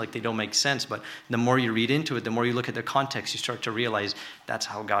they seem like they don't make sense, but the more you read into it, the more you look at the context, you start to realize that's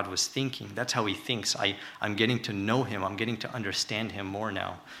how God was thinking. That's how he thinks. I'm getting to know him. I'm getting to understand him more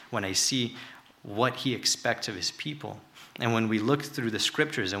now when I see what he expects of his people. And when we look through the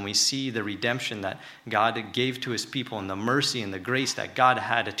scriptures and we see the redemption that God gave to his people and the mercy and the grace that God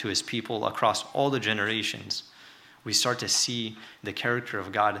had to his people across all the generations, we start to see the character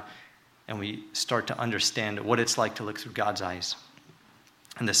of God. And we start to understand what it's like to look through God's eyes.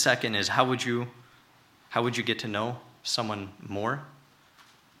 And the second is, how would you get to know someone more?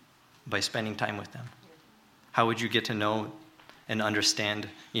 By spending time with them. How would you get to know and understand,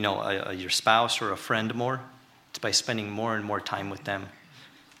 your spouse or a friend more? It's by spending more and more time with them,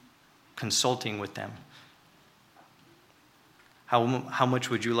 consulting with them. How much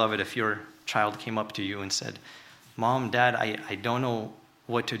would you love it if your child came up to you and said, "Mom, Dad, I don't know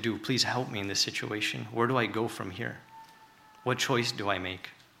what to do. Please help me in this situation. Where do I go from here? What choice do I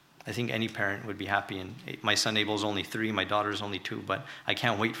make?" I think any parent would be happy. And my son Abel's only 3, my daughter's only 2, but I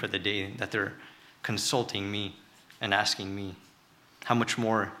can't wait for the day that they're consulting me and asking me. How much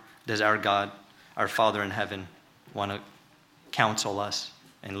more does our God, our Father in heaven, want to counsel us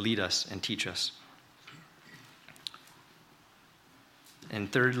and lead us and teach us? And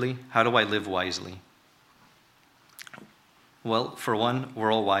thirdly, how do I live wisely? Well, for one,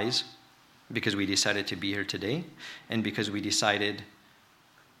 we're all wise because we decided to be here today and because we decided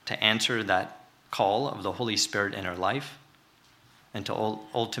to answer that call of the Holy Spirit in our life and to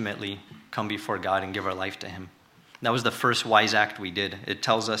ultimately come before God and give our life to him. That was the first wise act we did. It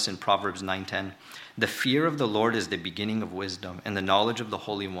tells us in Proverbs 9:10, "The fear of the Lord is the beginning of wisdom, and the knowledge of the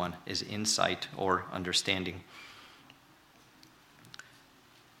Holy One is insight or understanding."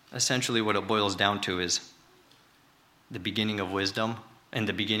 Essentially, what it boils down to is the beginning of wisdom and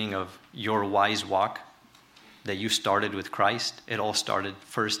the beginning of your wise walk that you started with Christ. It all started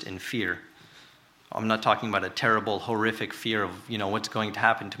first in fear. I'm not talking about a terrible, horrific fear of, what's going to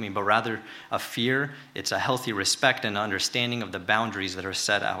happen to me, but rather a fear. It's a healthy respect and understanding of the boundaries that are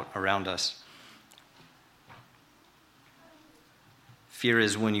set out around us. Fear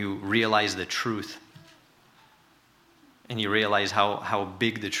is when you realize the truth and you realize how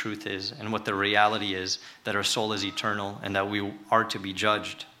big the truth is and what the reality is, that our soul is eternal and that we are to be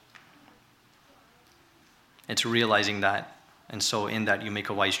judged. It's realizing that. And so in that you make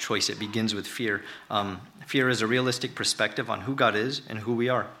a wise choice. It begins with fear. Fear is a realistic perspective on who God is and who we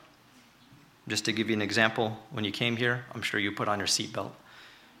are. Just to give you an example, when you came here, I'm sure you put on your seatbelt.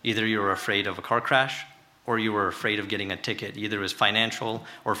 Either you were afraid of a car crash or you were afraid of getting a ticket. Either it was financial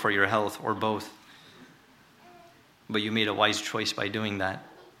or for your health or both. But you made a wise choice by doing that.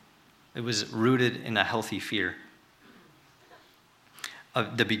 It was rooted in a healthy fear.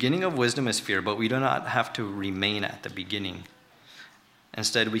 The beginning of wisdom is fear, but we do not have to remain at the beginning.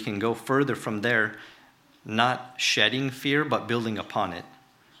 Instead, we can go further from there, not shedding fear, but building upon it.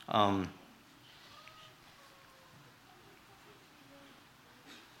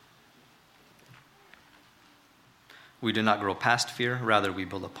 We do not grow past fear, rather we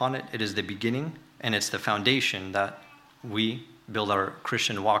build upon it. It is the beginning, and it's the foundation that we build our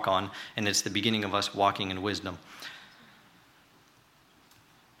Christian walk on, and it's the beginning of us walking in wisdom.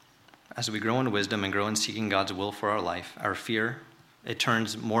 As we grow in wisdom and grow in seeking God's will for our life, our fear, it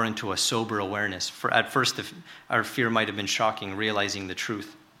turns more into a sober awareness. At first, our fear might have been shocking, realizing the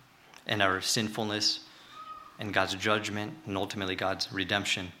truth and our sinfulness and God's judgment and ultimately God's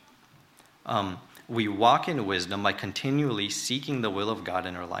redemption. We walk in wisdom by continually seeking the will of God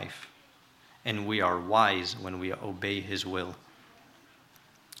in our life. And we are wise when we obey his will.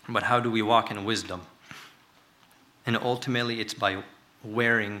 But how do we walk in wisdom? And ultimately, it's by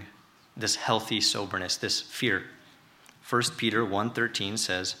wearing this healthy soberness, this fear. 1 Peter 1:13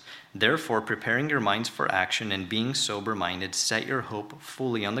 says, "Therefore, preparing your minds for action and being sober-minded, set your hope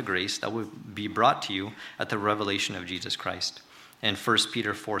fully on the grace that will be brought to you at the revelation of Jesus Christ." And 1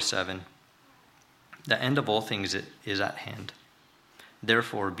 Peter 4:7, "The end of all things is at hand.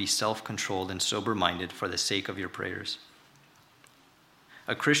 Therefore, be self-controlled and sober-minded for the sake of your prayers."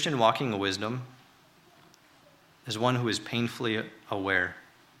 A Christian walking in wisdom is one who is painfully aware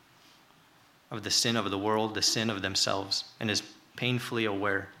of the sin of the world, the sin of themselves, and is painfully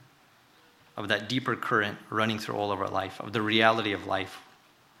aware of that deeper current running through all of our life, of the reality of life.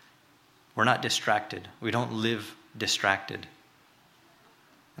 We're not distracted. We don't live distracted.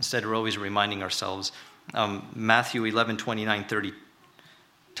 Instead, we're always reminding ourselves. Matthew 11:29-30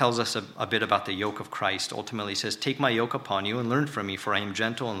 tells us a bit about the yoke of Christ. Ultimately, he says, "Take my yoke upon you and learn from me, for I am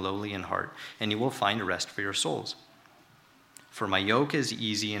gentle and lowly in heart, and you will find rest for your souls. For my yoke is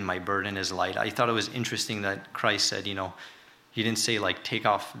easy and my burden is light." I thought it was interesting that Christ said, he didn't say take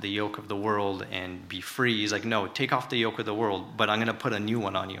off the yoke of the world and be free. He's like, no, take off the yoke of the world, but I'm going to put a new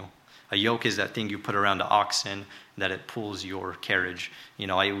one on you. A yoke is that thing you put around the oxen that it pulls your carriage.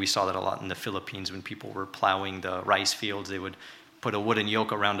 We saw that a lot in the Philippines when people were plowing the rice fields. They would put a wooden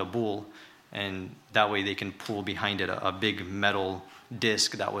yoke around a bull, and that way they can pull behind it a big metal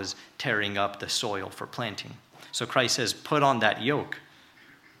disc that was tearing up the soil for planting. So Christ says, put on that yoke.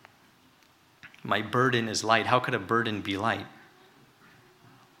 My burden is light. How could a burden be light?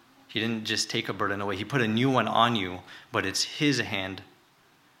 He didn't just take a burden away. He put a new one on you, but it's his hand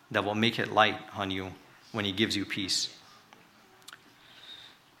that will make it light on you when he gives you peace.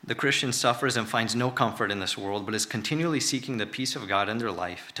 The Christian suffers and finds no comfort in this world, but is continually seeking the peace of God in their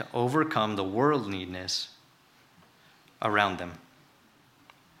life to overcome the worldliness around them.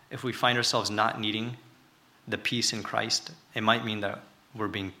 If we find ourselves not needing the peace in Christ, it might mean that we're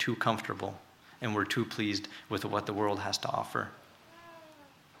being too comfortable and we're too pleased with what the world has to offer.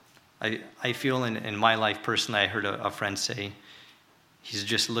 I feel in my life personally, I heard a friend say, he's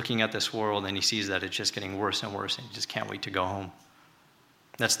just looking at this world and he sees that it's just getting worse and worse and he just can't wait to go home.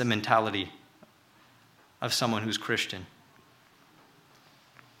 That's the mentality of someone who's Christian.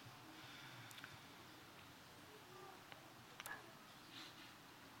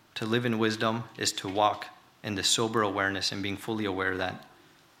 To live in wisdom is to walk in the sober awareness and being fully aware that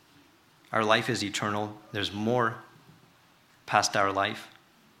our life is eternal. There's more past our life.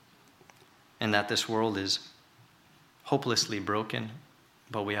 And that this world is hopelessly broken,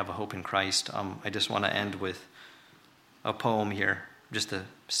 but we have a hope in Christ. I just want to end with a poem here, just a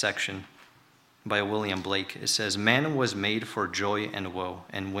section by William Blake. It says, "Man was made for joy and woe,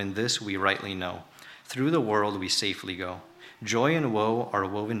 and when this we rightly know, through the world we safely go. Joy and woe are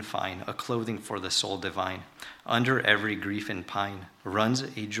woven fine, a clothing for the soul divine. Under every grief and pine runs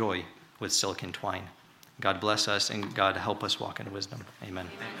a joy with silk and twine." God bless us, and God help us walk in wisdom. Amen.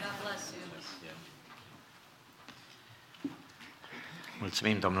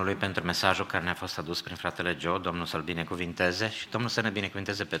 Mulțumim Domnului pentru mesajul care ne-a fost adus prin fratele Joe. Domnul să-l binecuvinteze și Domnul să ne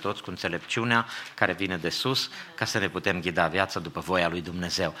binecuvinteze pe toți cu înțelepciunea care vine de sus, ca să ne putem ghida viața după voia lui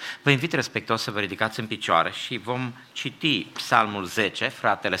Dumnezeu. Vă invit respectuos să vă ridicați în picioare și vom citi Psalmul 10.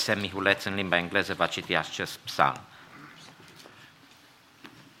 Fratele Sem Mihuleț în limba engleză va citi acest psalm.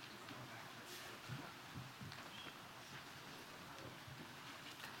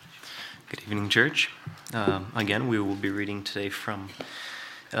 Good evening, church. Again, we will be reading today from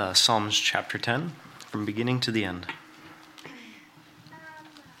Psalms chapter 10, from beginning to the end.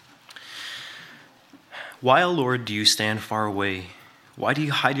 Why, O Lord, do you stand far away? Why do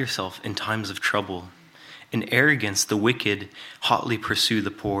you hide yourself in times of trouble? In arrogance, the wicked hotly pursue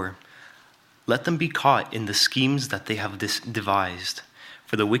the poor. Let them be caught in the schemes that they have devised.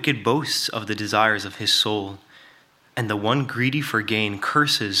 For the wicked boasts of the desires of his soul, and the one greedy for gain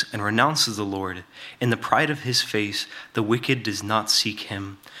curses and renounces the Lord. In the pride of his face, the wicked does not seek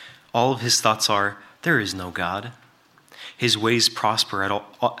him. All of his thoughts are, there is no God. His ways prosper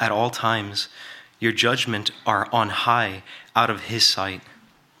at all times. Your judgment are on high out of his sight.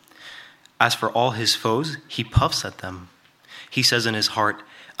 As for all his foes, he puffs at them. He says in his heart,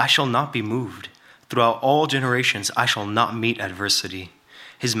 I shall not be moved. Throughout all generations, I shall not meet adversity.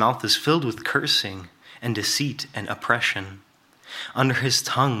 His mouth is filled with cursing and deceit and oppression. Under his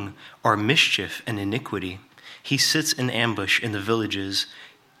tongue are mischief and iniquity. He sits in ambush in the villages.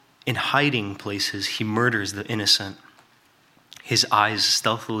 In hiding places, he murders the innocent. His eyes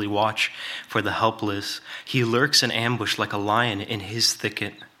stealthily watch for the helpless. He lurks in ambush like a lion in his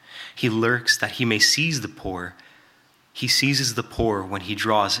thicket. He lurks that he may seize the poor. He seizes the poor when he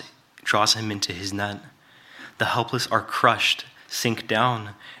draws him into his net. The helpless are crushed, sink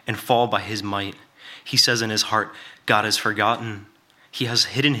down, and fall by his might. He says in his heart, God has forgotten. He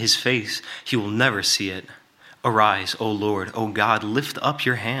has hidden his face. He will never see it. Arise, O Lord, O God, lift up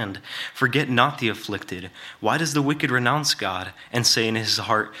your hand. Forget not the afflicted. Why does the wicked renounce God and say in his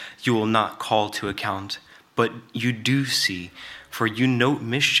heart, you will not call to account? But you do see, for you note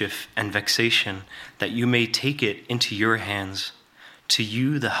mischief and vexation, that you may take it into your hands. To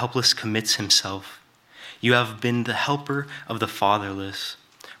you the helpless commits himself. You have been the helper of the fatherless.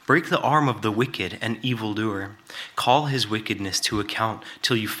 Break the arm of the wicked and evildoer. Call his wickedness to account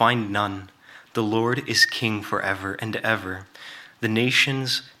till you find none. The Lord is king forever and ever. The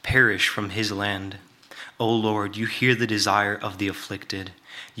nations perish from his land. O Lord, you hear the desire of the afflicted.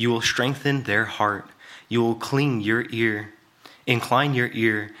 You will strengthen their heart. You will incline your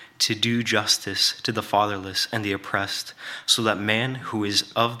ear to do justice to the fatherless and the oppressed, so that man who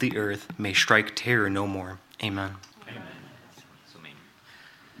is of the earth may strike terror no more. Amen.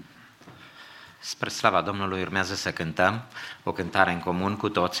 Spre slava Domnului urmează să cântăm o cântare în comun cu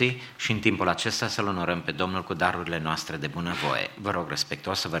toții și în timpul acesta să-L onorăm pe Domnul cu darurile noastre de bunăvoie. Vă rog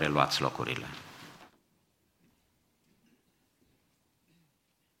respectuos să vă reluați locurile.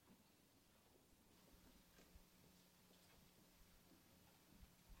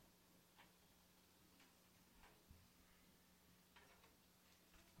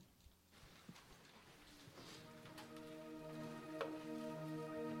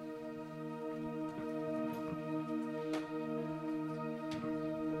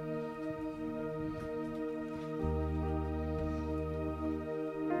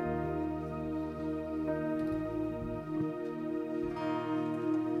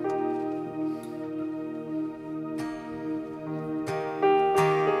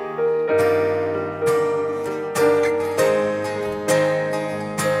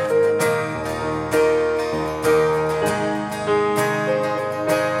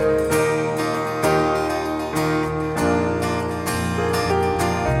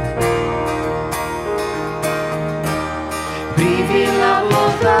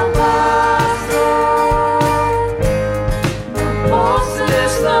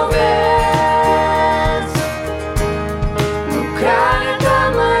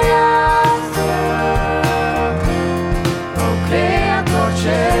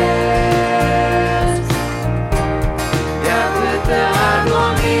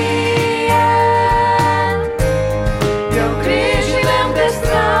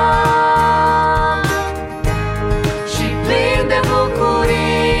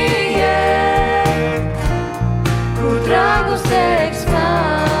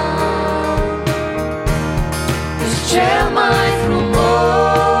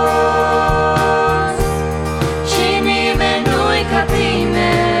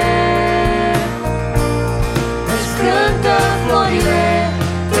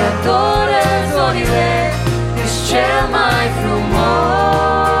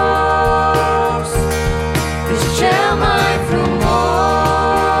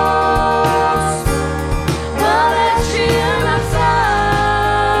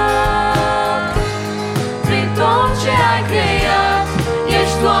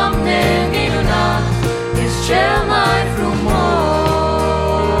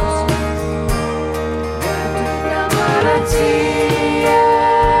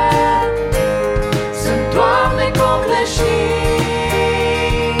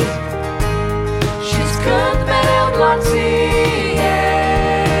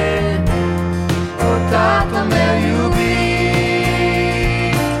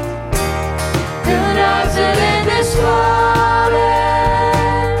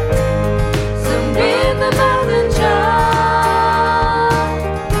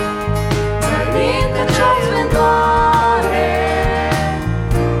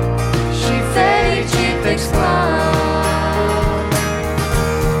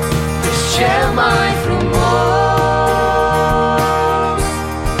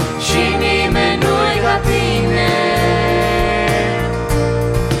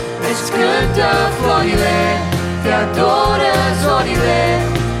 Te adoră zorile,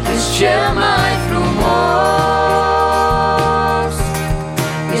 ești cel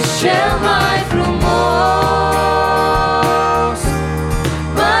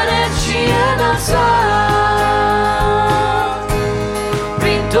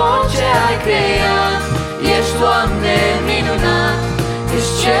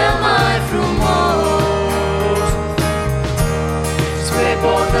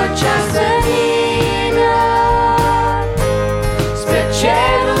cea senină spre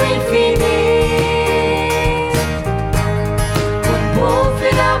cerul infinit. Un bun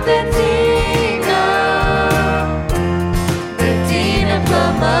final de tine, de tine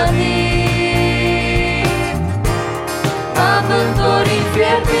pămărit, având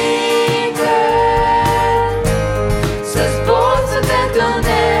fierbinte, să-ți pot să te întâlnesc.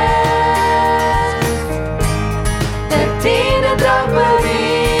 De tine, drag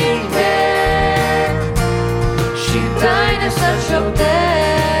Părinte, și taine să-ți șoptesc.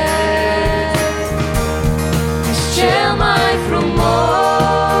 Ești cel mai frumos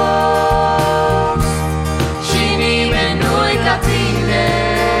și nimeni nu-i ca tine.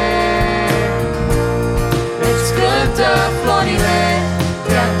 Îți cântă florile,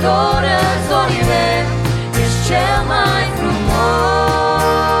 te adoră zorile, ești cel mai frumos,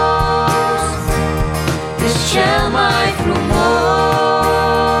 ești cel mai frumos.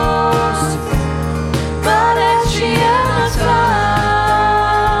 Pare-ți și el îți fac,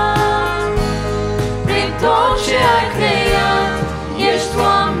 prin tot ce ai creat, ești,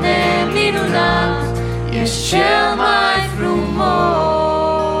 Doamne, minunat, ești cel mai frumos.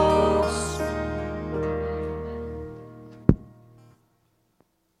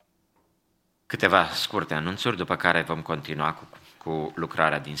 Câteva scurte anunțuri, după care vom continua cu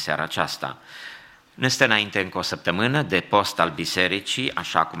lucrarea din seara aceasta. Ne stă înainte încă o săptămână de post al bisericii,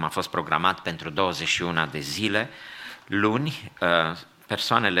 așa cum a fost programat pentru 21 de zile. Luni,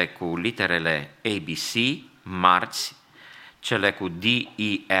 persoanele cu literele ABC, marți, cele cu D,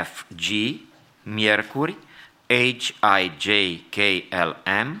 E, F, G, miercuri, H, I, J, K, L,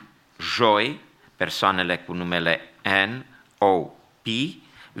 M, joi, persoanele cu numele N, O, P,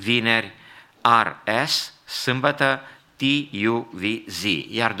 vineri, R, S, sâmbătă, T, U, V, Z.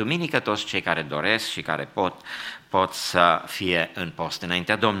 Iar duminică toți cei care doresc și care pot să fie în post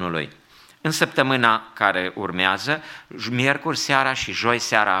înaintea Domnului. În săptămâna care urmează, miercuri seara și joi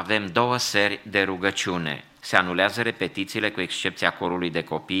seara avem 2 seri de rugăciune. Se anulează repetițiile cu excepția corului de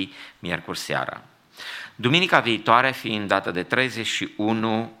copii miercuri seara. Duminica viitoare, fiind dată de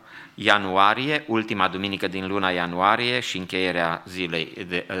 31 ianuarie, ultima duminică din luna ianuarie și încheierea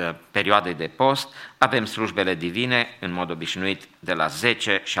perioadei de post, avem slujbele divine, în mod obișnuit, de la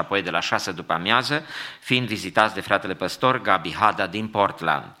 10 și apoi de la 6 după amiază, fiind vizitați de fratele păstor Gabi Hada din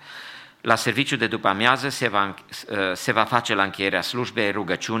Portland. La serviciu de după amiază se va face la încheierea slujbei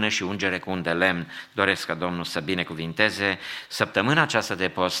rugăciune și ungere cu un de lemn. Doresc ca Domnul să binecuvinteze săptămâna aceasta de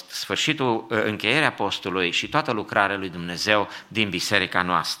post, încheierea postului și toată lucrarea lui Dumnezeu din biserica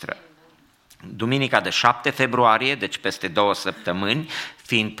noastră. Duminica de 7 februarie, deci peste 2 săptămâni,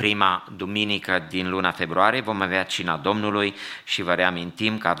 fiind prima duminică din luna februarie, vom avea cina Domnului și vă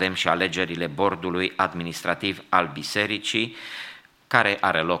reamintim că avem și alegerile bordului administrativ al bisericii, care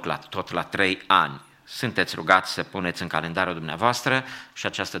are loc tot la 3 ani. Sunteți rugați să puneți în calendarul dumneavoastră și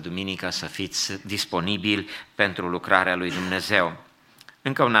această duminică să fiți disponibili pentru lucrarea lui Dumnezeu.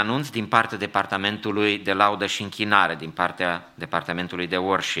 Încă un anunț din partea departamentului de laudă și închinare, din partea departamentului de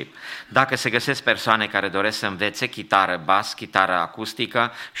worship. Dacă se găsesc persoane care doresc să învețe chitară bas, chitară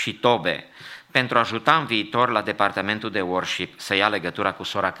acustică și tobe, pentru a ajuta în viitor la departamentul de worship, să ia legătura cu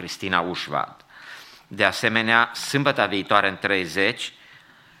sora Cristina Ușvad. De asemenea, sâmbătă viitoare în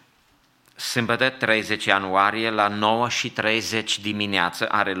 30 ianuarie, la 9:30 dimineață,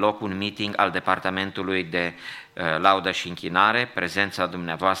 are loc un meeting al departamentului de laudă și închinare. Prezența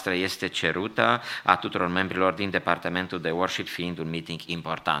dumneavoastră este cerută a tuturor membrilor din departamentul de worship, fiind un meeting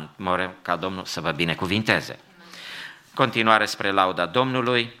important. Mă rog ca Domnul să vă binecuvinteze. Continuare spre lauda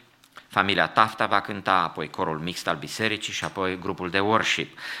Domnului. Familia Tafta va cânta, apoi corul mixt al bisericii și apoi grupul de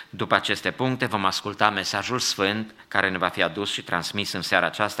worship. După aceste puncte vom asculta mesajul sfânt care ne va fi adus și transmis în seara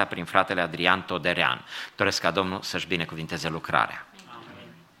aceasta prin fratele Adrian Toderean. Doresc ca Domnul să-și binecuvinteze lucrarea.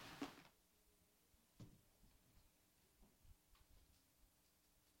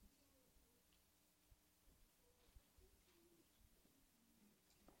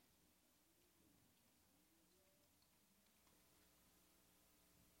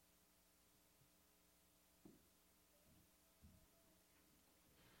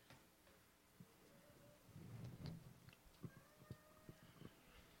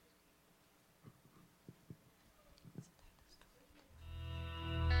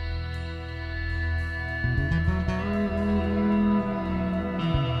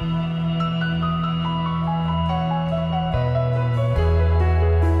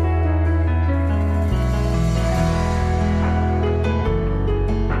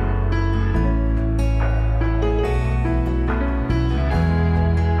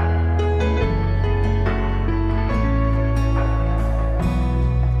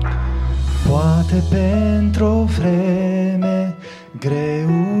 Poate pentru o vreme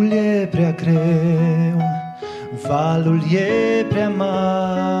greul e prea greu, valul e prea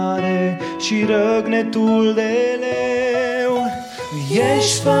mare și răgnetul de leu.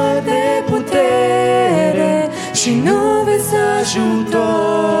 Ești fără de putere și nu vezi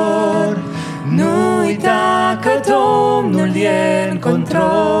ajutor. Nu uita că Domnul e în control.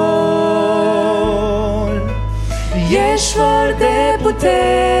 Ești fără de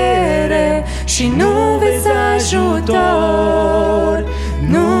putere și nu vezi ajutor.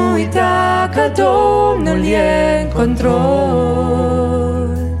 Nu uita că Domnul e în control.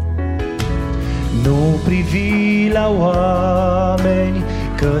 Nu privi la oameni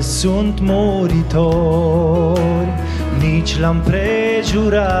că sunt muritori, nici la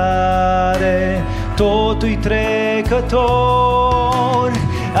împrejurare, totul-i trecător.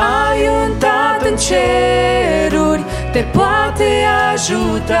 Ai un Tată în ceruri, te poate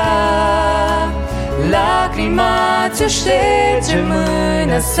ajuta. Lacrima ți-o șterge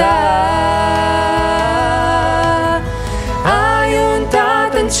mâna sa. Ai un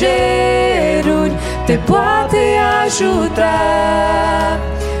Tată în ceruri, te poate ajuta.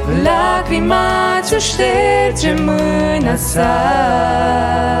 Lacrima ți-o șterge mâna sa.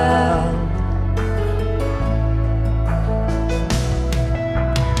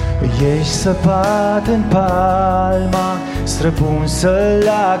 Ești săpat în palma străpunsă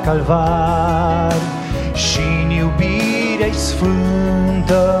la calvar și-n iubirea-i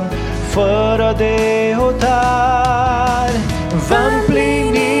sfântă, fără de hotar. Va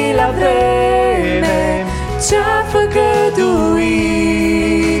împlini la vreme ce-a făgăduit.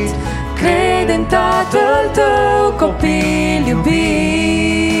 Crede în Tatăl tău, copil iubit.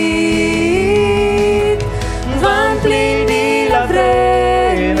 Va împlini la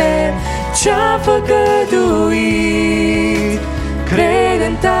vreme ce-a făgăduit. Crede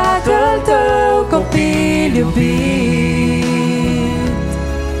în Tatăl tău, copil iubit.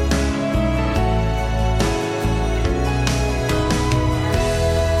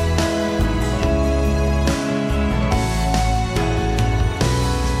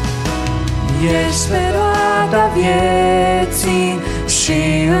 Ești pe roata vieții și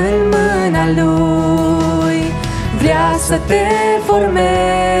în mâna Lui. Vrea să te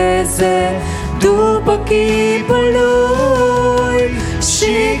formeze după chipul Lui.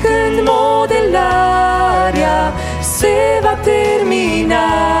 Și când modelarea se va termina,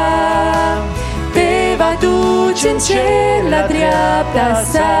 te va duce în cer la dreapta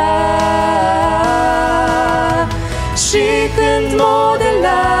sa. Și când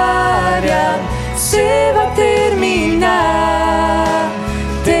modelarea se va termina,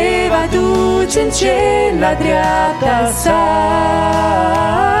 te va duce în cer la dreapta sa.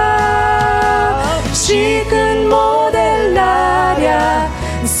 Și când modelarea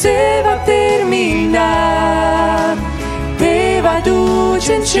se va termina, te va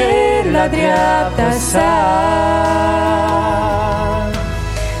duce în cer la dreapta sa.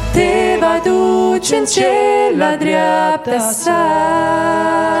 Te va duce în cer la dreapta sa.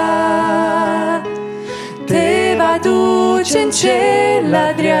 Te va duce în cer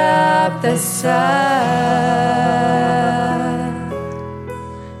la dreapta sa.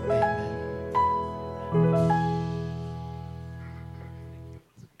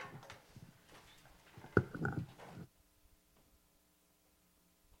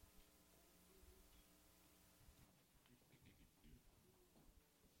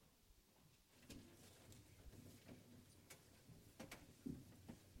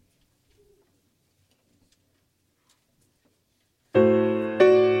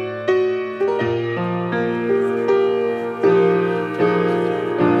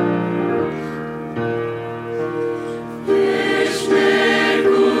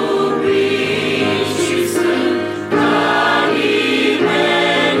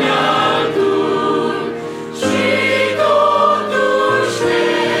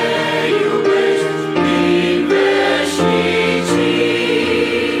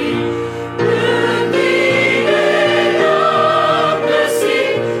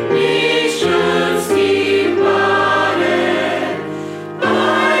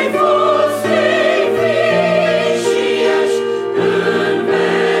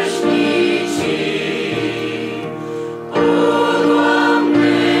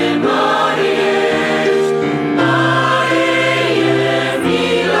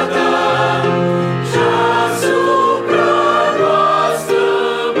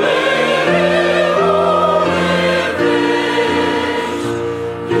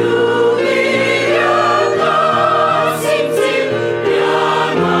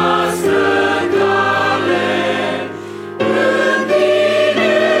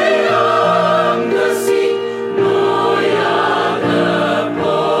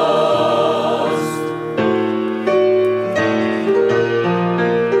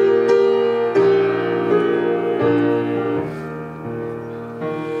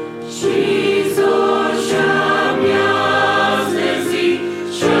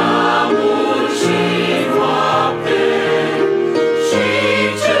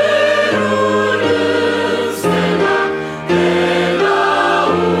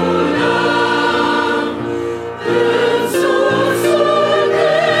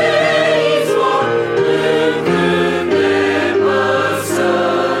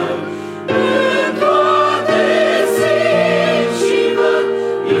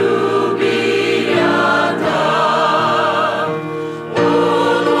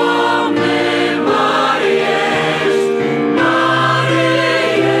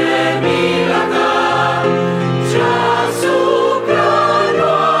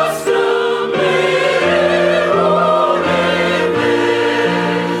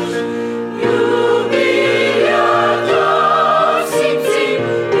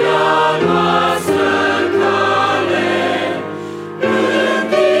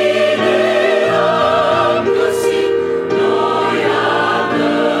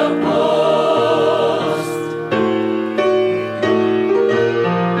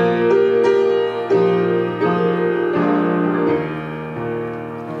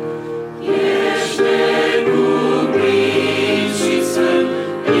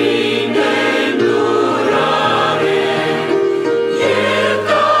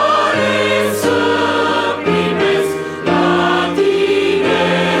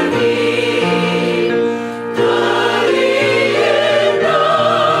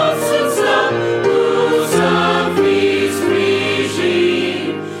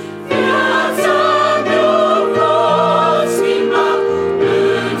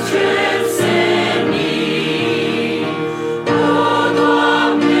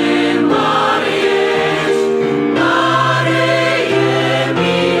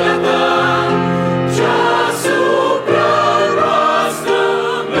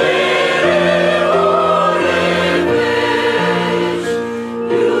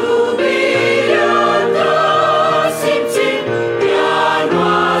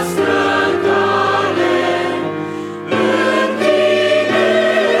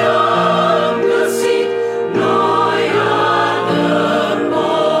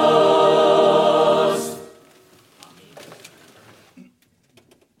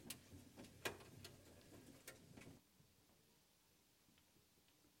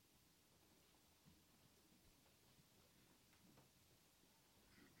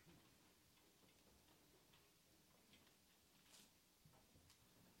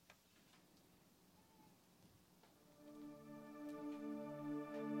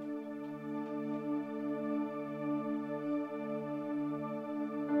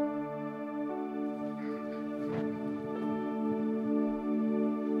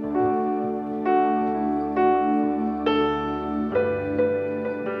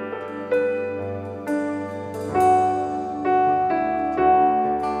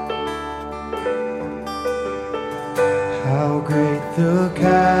 the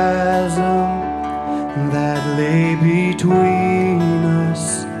chasm that lay between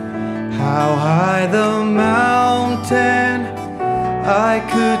us. How high the mountain I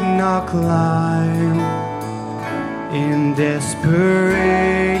could not climb. In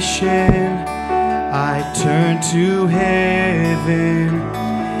desperation, I turned to heaven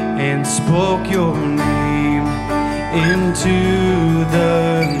and spoke your name into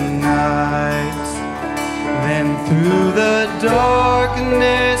the night. Then through the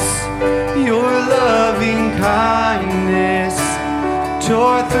darkness, your loving kindness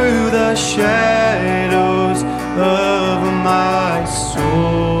tore through the shadows of my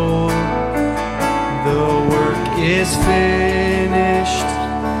soul. The work is finished,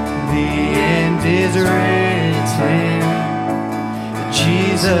 the end is written.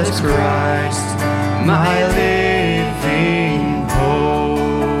 Jesus Christ, my living hope.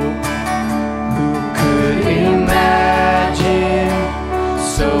 Who could imagine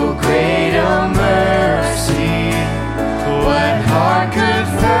so great a mercy? What heart could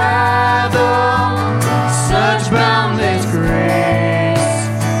fathom such boundless grace?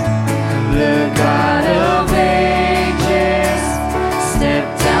 The God of ages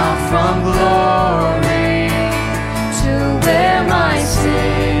stepped down from glory to bear my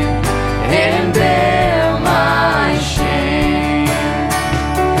sin and bear my shame.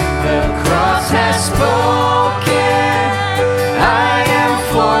 The cross has spoken, I am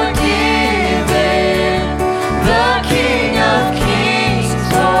forgiven. The King of Kings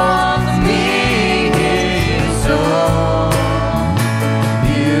called me his own.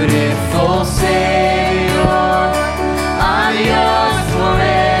 Beautiful Savior, I'm yours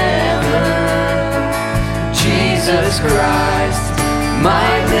forever. Jesus Christ, my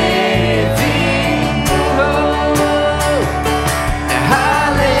living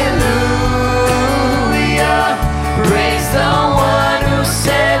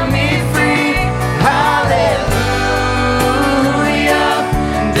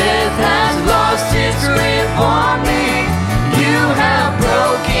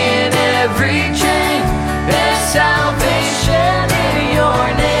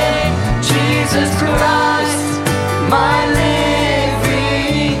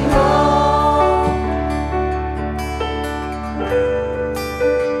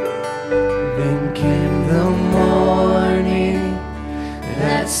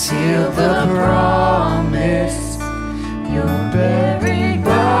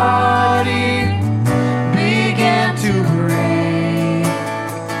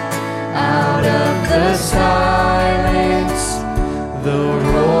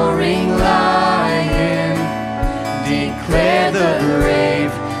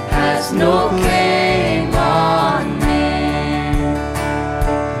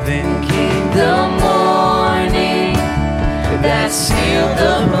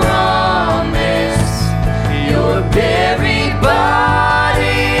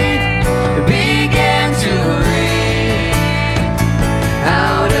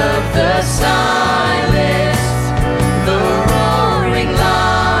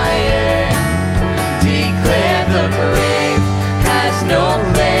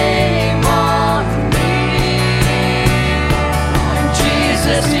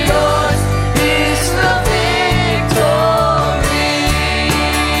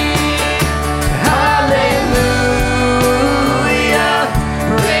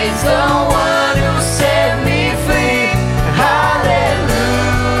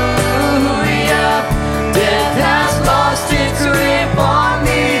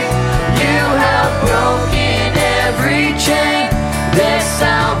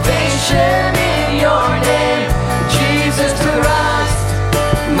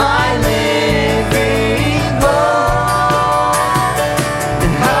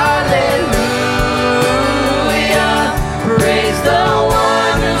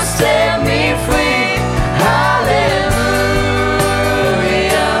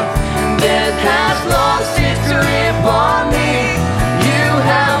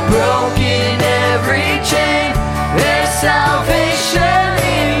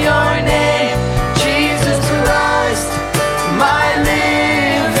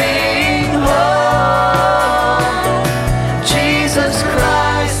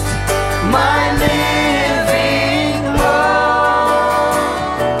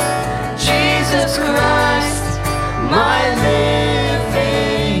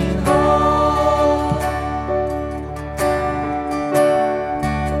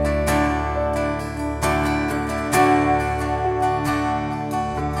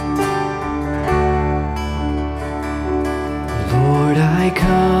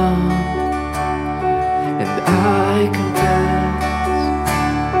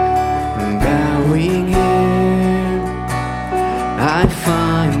I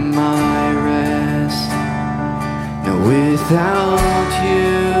find my rest. No, without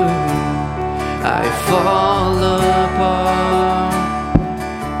you, I fall apart.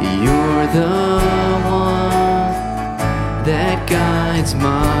 You're the one that guides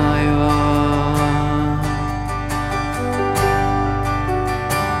my heart.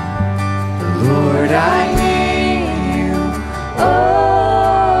 Lord, I need you.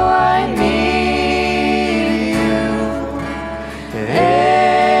 Oh, I need you.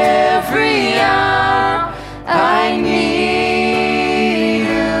 Every hour I need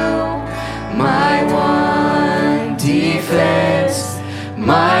you. My one defense,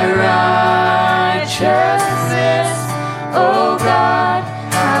 my righteousness. Oh God,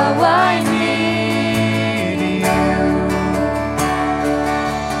 how I need you.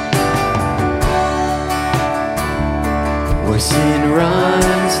 Where sin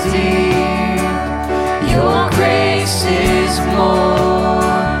runs deep, your grace is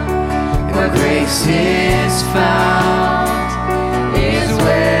more. Where grace is found is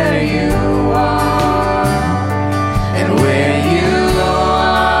where you are. And where you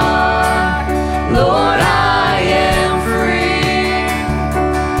are, Lord, I am free.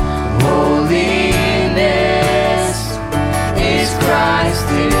 Holiness is Christ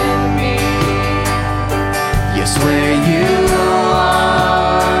in me. Yes, where you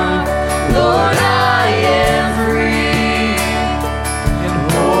are, Lord, I am free. And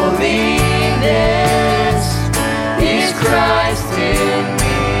holiness is Christ in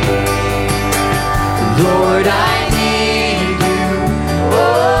me. Lord, I need you.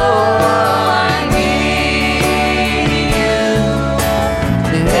 Oh, I need you.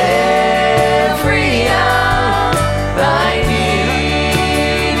 Every hour I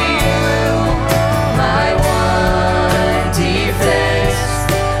need you. My one defense,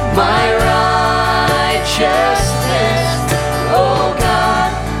 my righteousness. Oh God,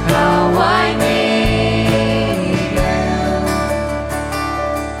 how I need you.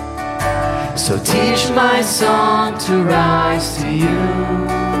 So teach my song to rise to you.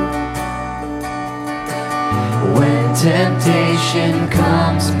 When temptation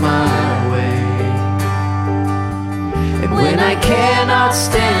comes my way, and when I cannot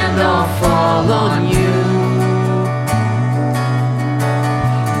stand, I'll fall on you.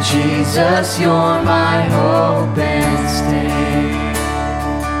 Jesus, you're my hope and stay.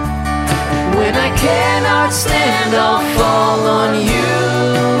 When I cannot stand, I'll fall on you.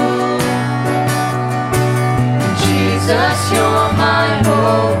 Jesus, you're my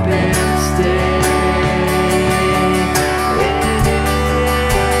hope and stay.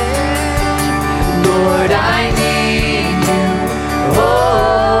 Lord, I need you.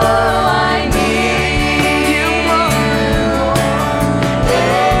 Oh, I need you.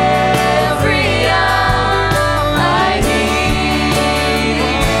 Every hour I need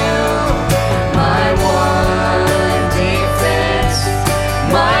you. My one defense,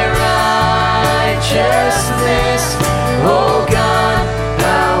 my righteousness. Oh God,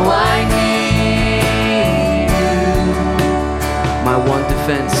 how I need you. My one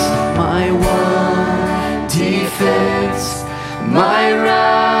defense, my one defense, my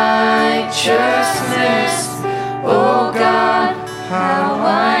righteousness. Oh God, how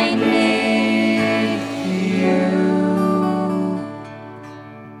I need you.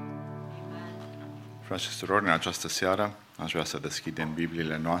 Frați și surori, în această seară aș vrea să deschidem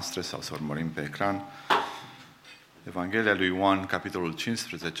Bibliile noastre sau să urmărim pe ecran Evanghelia lui Ioan, capitolul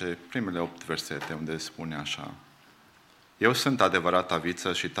 15, primele 8 versete, unde spune așa: Eu sunt adevărata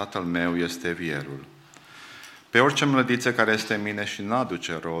viță și Tatăl meu este vierul. Pe orice mlădiță care este în mine și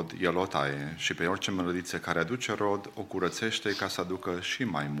n-aduce rod, el o taie, și pe orice mlădiță care aduce rod, o curățește ca să aducă și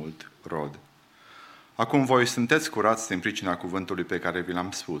mai mult rod. Acum voi sunteți curați din pricina cuvântului pe care vi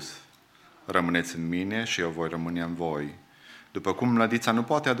l-am spus. Rămâneți în mine și eu voi rămâne în voi. După cum mlădița nu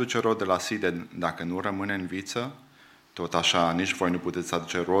poate aduce rod de la side dacă nu rămâne în viță, tot așa nici voi nu puteți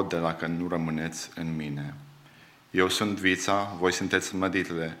aduce rod de dacă nu rămâneți în mine. Eu sunt vița, voi sunteți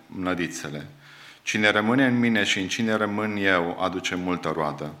mlădițele. Cine rămâne în mine și în cine rămân eu aduce multă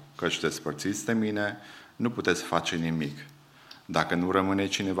roadă, căci despărțiți de mine nu puteți face nimic. Dacă nu rămâne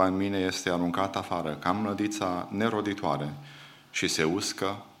cineva în mine, este aruncat afară, ca mlădița neroditoare, și se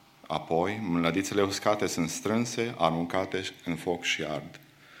uscă. Apoi, mlădițele uscate sunt strânse, aruncate în foc și ard.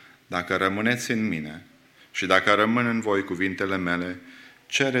 Dacă rămâneți în mine și dacă rămân în voi cuvintele mele,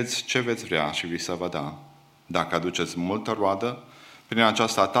 cereți ce veți vrea și vi se va da. Dacă aduceți multă roadă, prin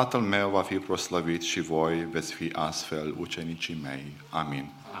aceasta Tatăl meu va fi proslăvit și voi veți fi astfel ucenicii mei. Amin.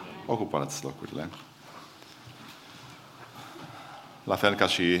 Ocupați locurile. La fel ca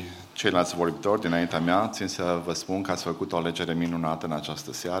și ceilalți vorbitori dinaintea mea, țin să vă spun că ați făcut o alegere minunată în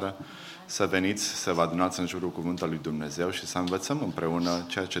această seară, să veniți, să vă adunați în jurul cuvântului lui Dumnezeu și să învățăm împreună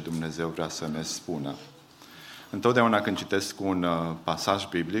ceea ce Dumnezeu vrea să ne spună. Întotdeauna când citesc un pasaj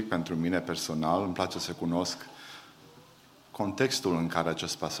biblic, pentru mine personal, îmi place să cunosc contextul în care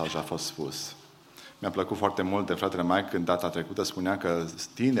acest pasaj a fost spus. Mi-a plăcut foarte mult de fratele Mike când data trecută spunea că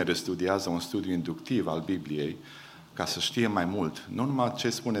tinerii studiază un studiu inductiv al Bibliei ca să știe mai mult. Nu numai ce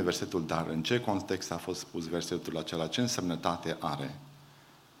spune versetul, dar în ce context a fost spus versetul acela, ce însemnătate are.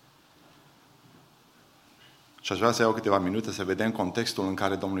 Și aș vrea să iau câteva minute să vedem contextul în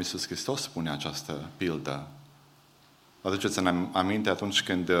care Domnul Iisus Hristos spune această pildă. Aduceți-ne aminte atunci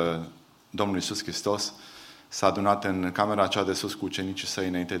când Domnul Iisus Hristos s-a adunat în camera cea de sus cu ucenicii săi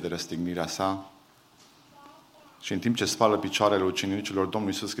înainte de răstignirea sa și în timp ce spală picioarele ucenicilor,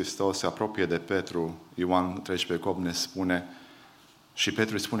 Domnul Iisus Hristos se apropie de Petru. Ioan 13:8 ne spune și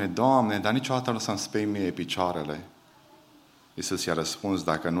Petru îi spune: Doamne, dar niciodată nu să-mi speli mie picioarele. Iisus i-a răspuns: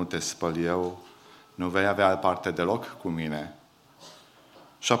 dacă nu te spăl eu, nu vei avea parte deloc cu mine.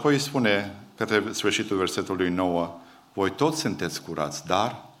 Și apoi îi spune către sfârșitul versetului 9: voi toți sunteți curați,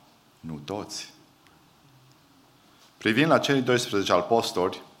 dar nu toți. Privind la cei 12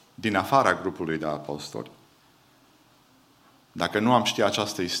 apostoli, din afara grupului de apostoli, dacă nu am ști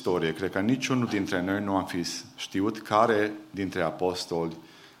această istorie, cred că niciunul dintre noi nu am fi știut care dintre apostoli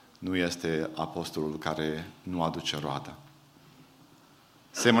nu este apostolul care nu aduce roadă.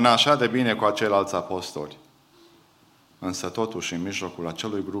 Semăna așa de bine cu aceilalți apostoli, însă totuși în mijlocul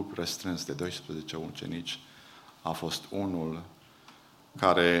acelui grup restrâns de 12 ucenici a fost unul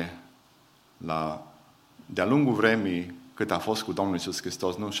care de-a lungul vremii cât a fost cu Domnul Iisus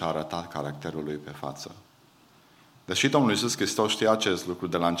Hristos nu și-a arătat caracterul lui pe față. Deși Domnul Iisus Hristos știa acest lucru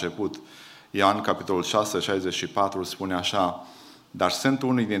de la început, Ioan capitolul 6, 64 spune așa: dar sunt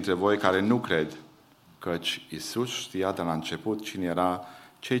unii dintre voi care nu cred, căci Iisus știa de la început cine era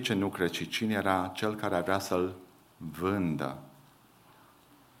cei ce nu cred și cine era cel care avea să-l vândă.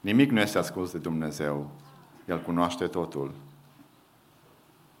 Nimic nu este ascuns de Dumnezeu. El cunoaște totul.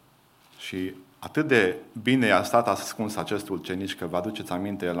 Și atât de bine a stat ascuns acest ucenic că vă aduceți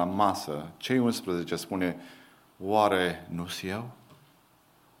aminte la masă. Cei 11 spune: oare nu sunt eu?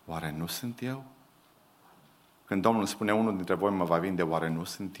 Oare nu sunt eu? Când Domnul spune unul dintre voi mă va vinde, oare nu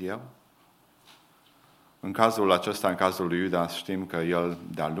sunt eu? În cazul acesta, în cazul lui Iuda, știm că el,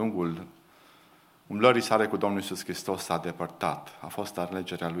 de-a lungul umblării sale cu Domnul Iisus Hristos, s-a depărtat. A fost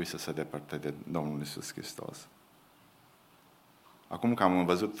alegerea lui să se depărte de Domnul Iisus Hristos. Acum că am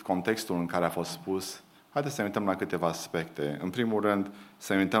văzut contextul în care a fost spus, haideți să ne uităm la câteva aspecte. În primul rând,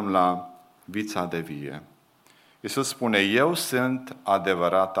 să ne uităm la vița de vie. Iisus spune: eu sunt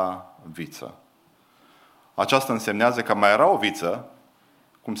adevărata viță. Aceasta însemnează că mai era o viță,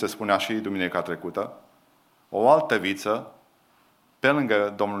 cum se spunea și duminica trecută, o altă viță pe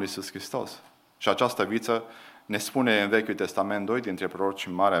lângă Domnul Iisus Hristos. Și această viță ne spune în Vechiul Testament doi dintre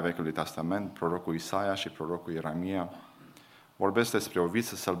prorocii mari ai Vechiului Testament, prorocul Isaia și prorocul Ieremia, vorbesc despre o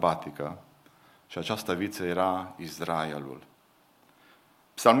viță sălbatică și această viță era Israelul.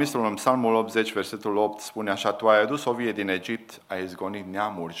 Psalmistul în Psalmul 80, versetul 8 spune așa: tu ai adus o vie din Egipt, ai izgonit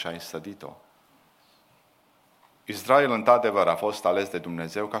neamuri și ai sădit-o. Israel, într-adevăr, a fost ales de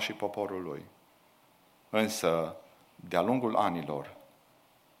Dumnezeu ca și poporul lui. Însă, de-a lungul anilor,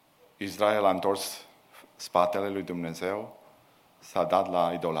 Israel a întors spatele lui Dumnezeu, s-a dat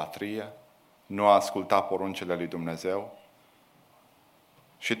la idolatrie, nu a ascultat poruncile lui Dumnezeu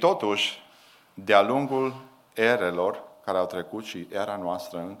și totuși, de-a lungul erelor care au trecut și era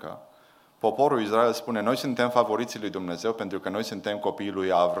noastră încă, poporul Israel spune: noi suntem favoriții lui Dumnezeu pentru că noi suntem copiii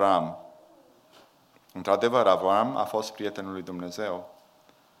lui Avram. Într-adevăr, Avram a fost prietenul lui Dumnezeu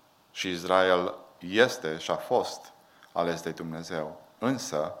și Israel este și a fost ales de Dumnezeu.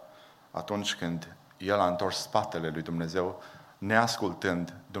 Însă, atunci când el a întors spatele lui Dumnezeu,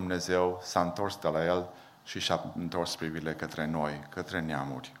 neascultând, Dumnezeu s-a întors de la el și și-a întors privirile către noi, către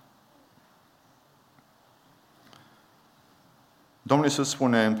neamuri. Domnul Iisus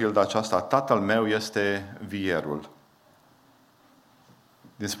spune în pilda aceasta: Tatăl meu este vierul.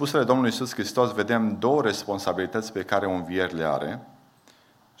 Din spusele Domnului Iisus Hristos vedem două responsabilități pe care un vier le are.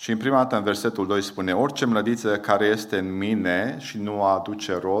 Și în prima dată în versetul 2 spune: orice mlădiță care este în mine și nu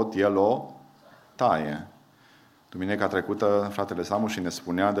aduce rod, el o taie. Duminica trecută, fratele Samu și ne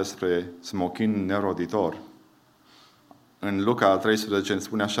spunea despre smochin neroditor. În Luca 13 ne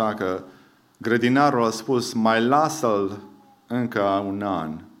spune așa că grădinarul a spus: mai lasă-l încă un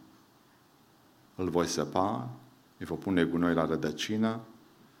an. Îl voi săpa, îi voi pune gunoi la rădăcină,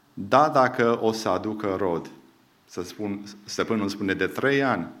 dacă o să aducă rod. Stăpânul spune: de 3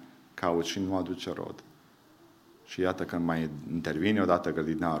 ani caut și nu aduce rod. Și iată că mai intervine odată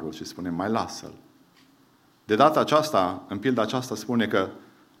grădinarul și spune, mai lasă-l. De data aceasta, în pilda aceasta spune că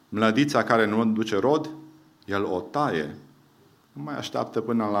mlădița care nu duce rod, el o taie. Nu mai așteaptă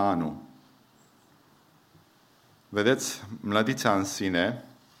până la anul. Vedeți, mlădița în sine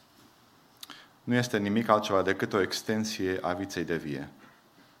nu este nimic altceva decât o extensie a viței de vie.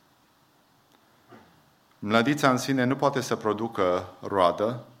 Mlădița în sine nu poate să producă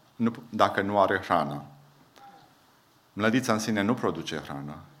roadă dacă nu are hrană. Mlădița în sine nu produce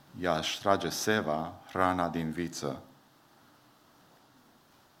hrană. Ea își trage seva, hrana din viță.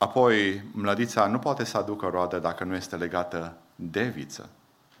 Apoi, mlădița nu poate să aducă roadă dacă nu este legată de viță.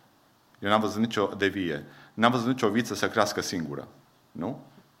 Eu n-am văzut de vie. N-am văzut nicio viță să crească singură. Nu?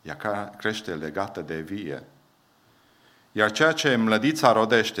 Ea crește legată de vie. Iar ceea ce mlădița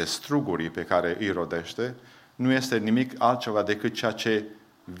rodește, strugurii pe care îi rodește, nu este nimic altceva decât ceea ce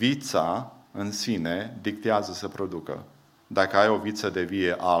vița în sine dictează să producă. Dacă ai o viță de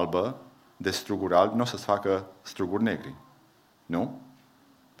vie albă, de struguri albi, nu o să-ți facă struguri negri. Nu?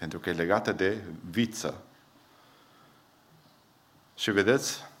 Pentru că e legată de viță. Și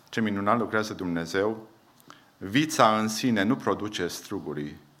vedeți ce minunat lucrează Dumnezeu? Vița în sine nu produce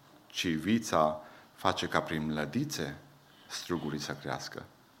strugurii, ci vița face ca prin mlădițe strugurii să crească.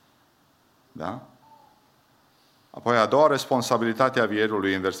 Da? Apoi a doua responsabilitate a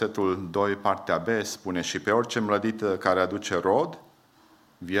vierului, în versetul 2, partea B, spune și pe orice mlădită care aduce rod,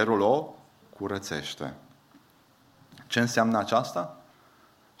 vierul o curățește. Ce înseamnă aceasta?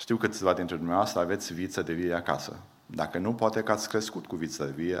 Știu că câțiva dintre dumneavoastră aveți viță de vie acasă. Dacă nu, poate că ați crescut cu viță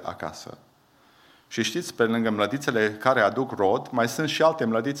de vie acasă. Și știți, pe lângă mlădițele care aduc rod, mai sunt și alte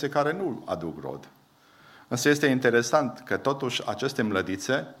mlădițe care nu aduc rod. Însă este interesant că totuși aceste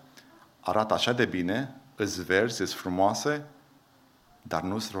mlădițe arată așa de bine, îs verzi, îs frumoase, dar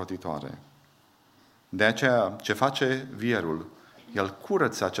nu sunt roditoare. De aceea, ce face vierul? El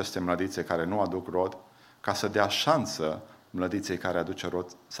curăță aceste mlădițe care nu aduc rod, ca să dea șansă mlădiței care aduce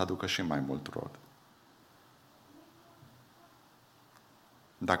rod să aducă și mai mult rod.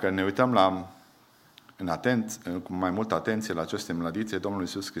 Dacă ne uităm cu mai multă atenție la aceste mlădițe, Domnul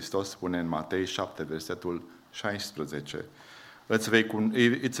Iisus Hristos spune în Matei 7, versetul 16: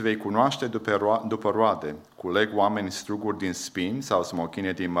 Îți vei cunoaște după roade. Culeg oameni struguri din spini sau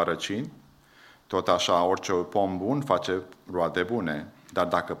smochine din mărăcini? Tot așa, orice pom bun face roade bune,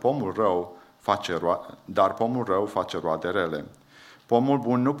 dar pomul rău face roade rele. Pomul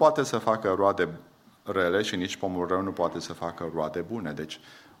bun nu poate să facă roade rele și nici pomul rău nu poate să facă roade bune. Deci,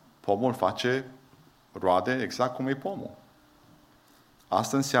 pomul face roade exact cum e pomul.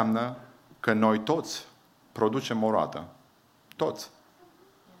 Asta înseamnă că noi toți producem o roadă. Toți.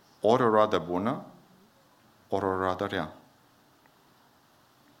 Ori o roadă bună, ori o roadă rea.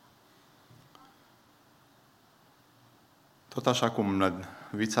 Tot așa cum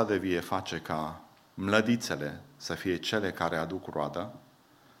vița de vie face ca mlădițele să fie cele care aduc roadă,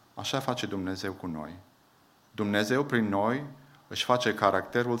 așa face Dumnezeu cu noi. Dumnezeu prin noi își face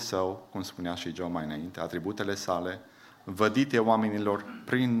caracterul său, cum spunea și Joe mai înainte, atributele sale, vădite oamenilor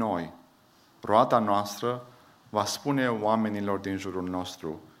prin noi. Roada noastră va spune oamenilor din jurul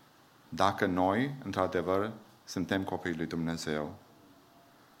nostru dacă noi, într-adevăr, suntem copiii lui Dumnezeu.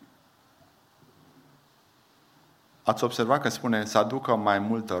 Ați observat că spune să aducă mai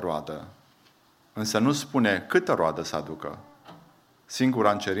multă roadă, însă nu spune câtă roadă să aducă.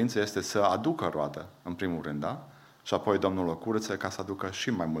 Singura încerință este să aducă roadă, în primul rând, da? Și apoi Domnul o curăță ca să aducă și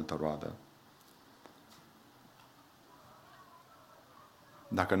mai multă roadă.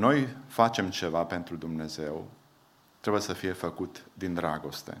 Dacă noi facem ceva pentru Dumnezeu, trebuie să fie făcut din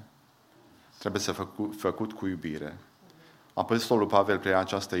dragoste. Trebuie să făcut cu iubire. Apostolul Pavel preia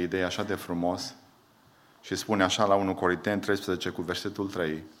această idee așa de frumos și spune așa la 1 Corinteni 13 cu versetul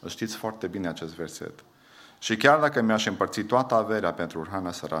 3. Îl știți foarte bine acest verset. Și chiar dacă mi-aș împărți toată averea pentru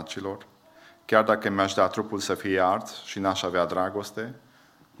hrana săracilor, chiar dacă mi-aș da trupul să fie ars și n-aș avea dragoste,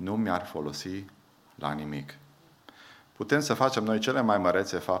 nu mi-ar folosi la nimic. Putem să facem noi cele mai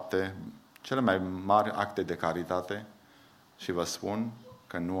mărețe fapte, cele mai mari acte de caritate și vă spun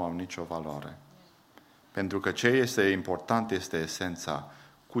că nu au nicio valoare. Pentru că ce este important este esența.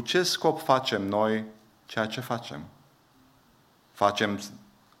 Cu ce scop facem noi ceea ce facem? Facem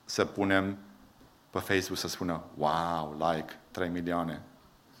să punem pe Facebook să spună wow, like, 3 milioane.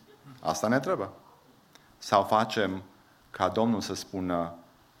 Asta ne trebuie. Sau facem ca Domnul să spună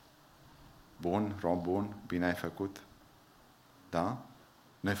bun, rob bun, bine ai făcut. Da?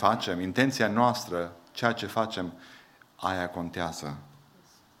 Noi facem, intenția noastră, ceea ce facem, aia contează.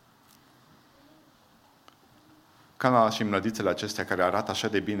 Ca și mlădițele acestea care arată așa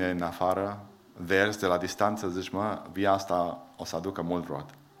de bine în afară, verzi de la distanță, zici, mă, via asta o să aducă mult rod.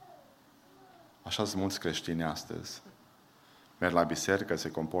 Așa sunt mulți creștini astăzi. Merg la biserică,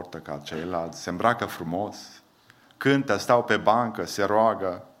 se comportă ca ceilalți, se îmbracă frumos, cântă, stau pe bancă, se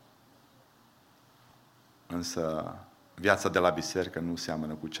roagă. Însă viața de la biserică nu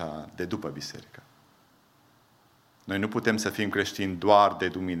seamănă cu cea de după biserică. Noi nu putem să fim creștini doar de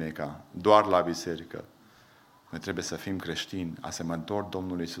duminica, doar la biserică. Noi trebuie să fim creștini asemănători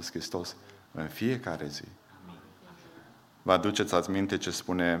Domnului Iisus Hristos în fiecare zi. Vă aduceți aminte ce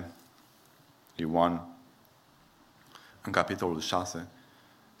spune Ioan în capitolul 6?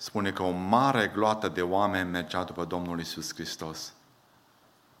 Spune că o mare gloată de oameni mergea după Domnul Iisus Hristos.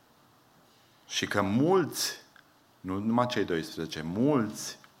 Și că mulți, nu numai cei 12,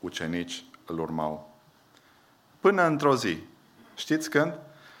 mulți ucenici îl urmau. Până într-o zi. Știți când?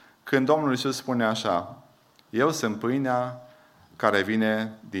 Când Domnul Iisus spune așa: eu sunt pâinea care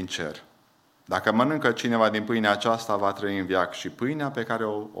vine din cer. Dacă mănâncă cineva din pâinea aceasta, va trăi în veac. Și pâinea pe care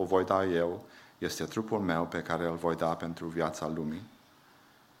o voi da eu este trupul meu pe care îl voi da pentru viața lumii.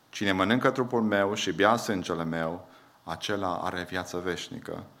 Cine mănâncă trupul meu și bea sângele meu, acela are viață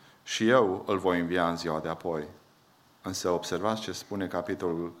veșnică. Și eu îl voi învia în ziua de apoi. Însă observați ce spune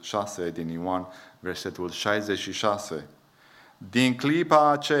capitolul 6 din Ioan, versetul 66. Din clipa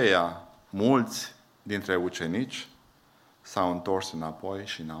aceea, mulți dintre ucenici s-au întors înapoi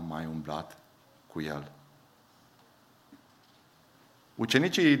și n-au mai umblat cu el.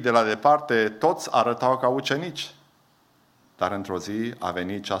 Ucenicii de la departe toți arătau ca ucenici, dar într-o zi a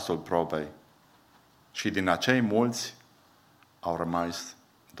venit ceasul probei și din acei mulți au rămas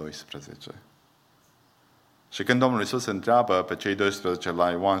 12. Și când Domnul Iisus întreabă pe cei 12 la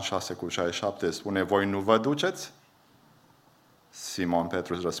Ioan 6:67, spune: voi nu vă duceți? Simon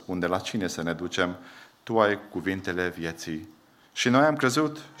Petru răspunde: la cine să ne ducem? Tu ai cuvintele vieții. Și noi am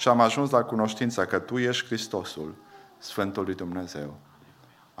crezut și am ajuns la cunoștința că Tu ești Hristosul, Sfântul lui Dumnezeu.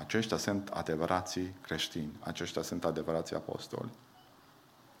 Aceștia sunt adevărații creștini, aceștia sunt adevărații apostoli.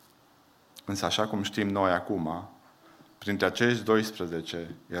 Însă, așa cum știm noi acum, printre acești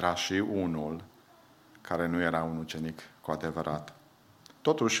 12 era și unul care nu era un ucenic cu adevărat.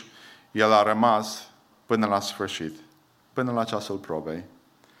 Totuși, el a rămas până la sfârșit, până la ceasul probei.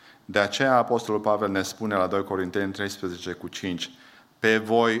 De aceea Apostolul Pavel ne spune la 2 Corinteni 13:5: pe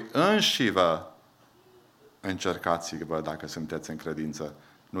voi înșivă încercați-vă dacă sunteți în credință.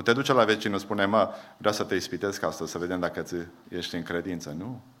 Nu te duce la vecinul, spune: mă, vreau să te ispitesc astăzi, să vedem dacă ești în credință.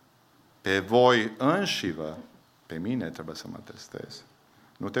 Nu. Pe voi înșivă, pe mine trebuie să mă testez.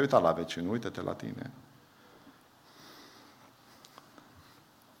 Nu te uita la vecin, uită-te la tine.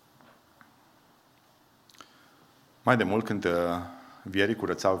 Mai de mult, când vierii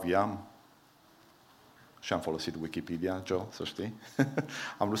curățau via, și am folosit Wikipedia, Joe, să știi,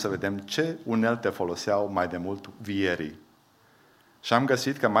 am vrut să vedem ce unelte foloseau mai de mult vierii. Și am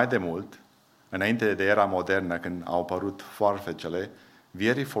găsit că mai de mult, înainte de era modernă, când au apărut foarfecele,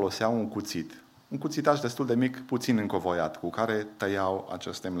 vierii foloseau un cuțit. Un cuțitaș destul de mic, puțin încovoiat, cu care tăiau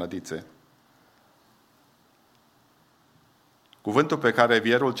aceste mlădițe. Cuvântul pe care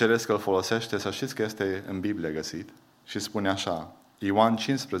vierul ceresc îl folosește, să știți că este în Biblie găsit și spune așa, Ioan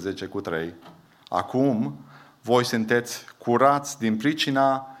 15:3: acum voi sunteți curați din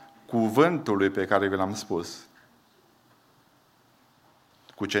pricina cuvântului pe care vi l-am spus.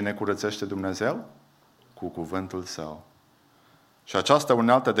 Cu ce ne curățește Dumnezeu? Cu cuvântul Său. Și această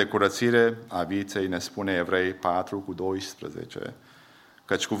unealtă de curățire a viței ne spune Evrei 4:12,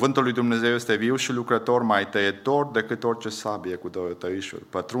 căci cuvântul lui Dumnezeu este viu și lucrător, mai tăietor decât orice sabie cu 2 tăișuri,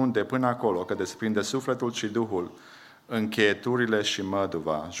 pătrunde până acolo că desprinde sufletul și duhul, încheieturile și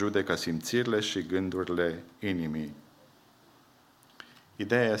măduva, judecă simțirile și gândurile inimii.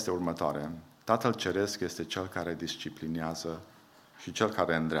 Ideea este următoarea. Tatăl Ceresc este Cel care disciplinează și Cel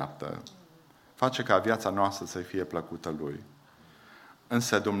care îndreaptă. Face ca viața noastră să fie plăcută Lui.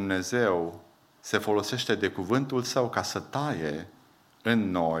 Însă Dumnezeu se folosește de cuvântul Său ca să taie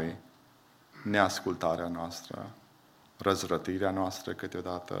în noi neascultarea noastră, răzvrătirea noastră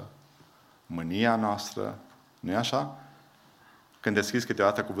câteodată, mânia noastră. Nu-i așa? Când deschizi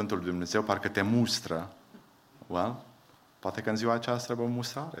câteodată cuvântul lui Dumnezeu, parcă te mustră. Well, poate că în ziua aceea trebuie o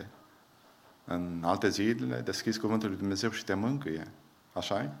mustrare. În alte zile deschizi cuvântul lui Dumnezeu și te mângâie.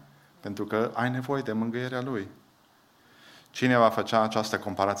 Așa-i? Pentru că ai nevoie de mângâierea Lui. Cineva făcea această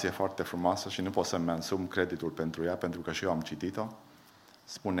comparație foarte frumoasă și nu pot să-mi asum creditul pentru ea, pentru că și eu am citit-o.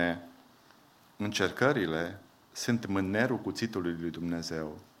 Spune, încercările sunt mânerul cuțitului lui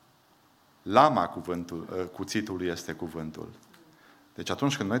Dumnezeu. Lama cuțitului este cuvântul. Deci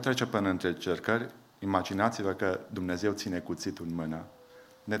atunci când noi trecem până între încercări, Imaginați-vă că Dumnezeu ține cuțitul în mână.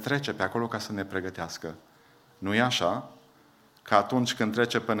 Ne trece pe acolo ca să ne pregătească. Nu e așa? Că atunci când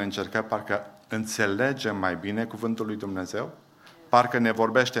trece până încercări, parcă înțelegem mai bine cuvântul lui Dumnezeu? Parcă ne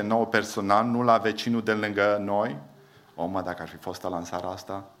vorbește nou personal, nu la vecinul de lângă noi? Dacă ar fi fost ăla în seara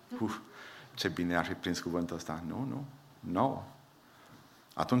asta, ce bine ar fi prins cuvântul ăsta. Nu.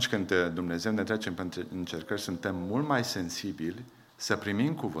 Atunci când Dumnezeu ne trece pentru încercări, suntem mult mai sensibili să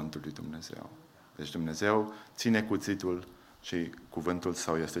primim cuvântul lui Dumnezeu. Deci Dumnezeu ține cuțitul și cuvântul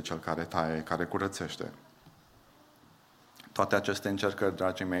Său este Cel care taie, care curățește. Toate aceste încercări,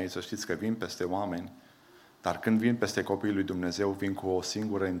 dragii mei, să știți că vin peste oameni, dar când vin peste copiii lui Dumnezeu, vin cu o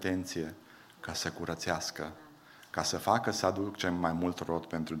singură intenție, ca să curățească, ca să facă să aducem mai mult rod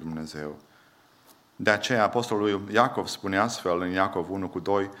pentru Dumnezeu. De aceea, apostolul Iacov spune astfel în Iacov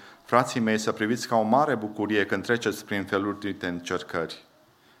 1:2, frații mei, să priviți ca o mare bucurie când treceți prin feluri de încercări.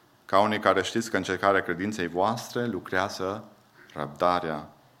 Ca unii care știți că încercarea credinței voastre lucrează răbdarea.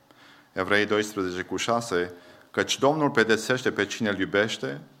 Evrei 12:6, căci Domnul pedepsește pe cine îl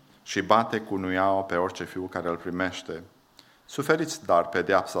iubește și bate cu nuiaua pe orice fiu care îl primește. Suferiți dar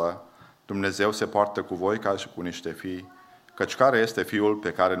pedeapsa, Dumnezeu se poartă cu voi ca și cu niște fii, căci care este fiul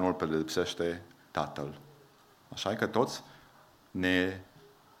pe care nu îl pedepsește Tatăl. Așa că toți ne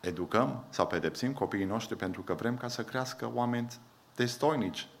educăm sau pedepsim copiii noștri pentru că vrem ca să crească oameni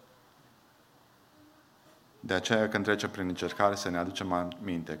destoinici. De aceea când trecem prin încercare să ne aducem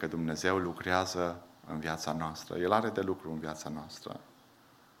aminte că Dumnezeu lucrează în viața noastră. El are de lucru în viața noastră.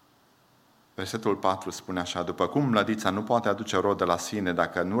 Versetul 4 spune așa, după cum mlădița nu poate aduce rod de la sine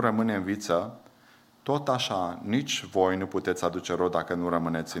dacă nu rămâne în viță, tot așa nici voi nu puteți aduce rod dacă nu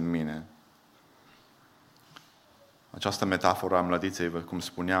rămâneți în mine. Această metaforă a mlădiței, cum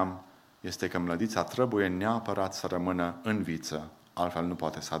spuneam, este că mlădița trebuie neapărat să rămână în viță, altfel nu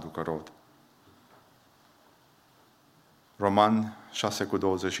poate să aducă rod. Roman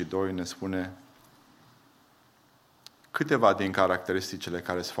 6:22 ne spune câteva din caracteristicile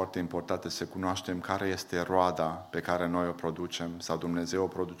care sunt foarte importante să cunoaștem care este roada pe care noi o producem sau Dumnezeu o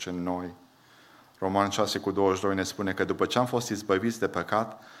produce în noi. Roman 6:22 ne spune că după ce am fost izbăviți de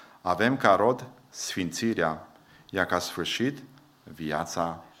păcat, avem ca rod sfințirea, iar ca sfârșit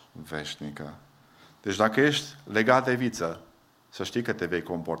viața veșnică. Deci dacă ești legat de viță, să știi că te vei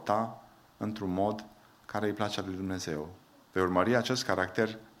comporta într-un mod care îi place lui Dumnezeu. Vei urmări acest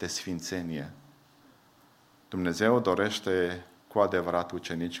caracter de sfințenie. Dumnezeu dorește cu adevărat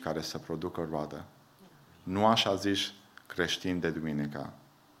ucenici care să producă roadă. Nu așa zici creștini de duminica.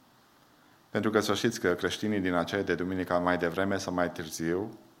 Pentru că să știți că creștinii din aceea de duminica mai devreme sau mai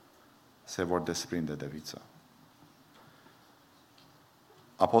târziu se vor desprinde de viță.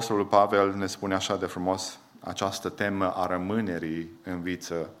 Apostolul Pavel ne spune așa de frumos această temă a rămânerii în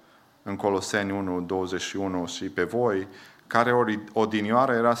viță în Coloseni 1:21 și pe voi, care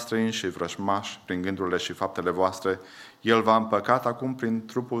odinioară era străini și vrăjmași prin gândurile și faptele voastre, El v-a împăcat acum prin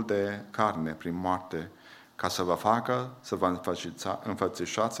trupul de carne, prin moarte, ca să vă facă să vă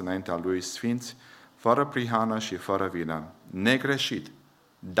înfățișați înaintea Lui sfinți, fără prihană și fără vină, negreșit,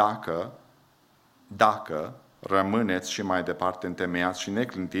 dacă rămâneți și mai departe întemeiați și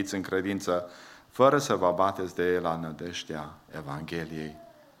neclintiți în credință, fără să vă abateți de la nădejdea Evangheliei.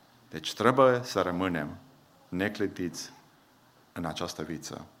 Deci trebuie să rămânem neclintiți în această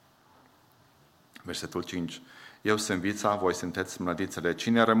viță. Versetul 5. Eu sunt vița, voi sunteți mlădițele.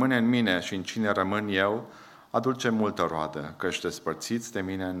 Cine rămâne în mine și în cine rămân eu, aduce multă roadă, căci despărțiți de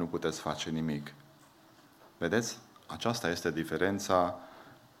mine nu puteți face nimic. Vedeți? Aceasta este diferența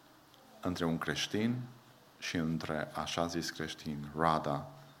între un creștin și între așa zis creștin, roada.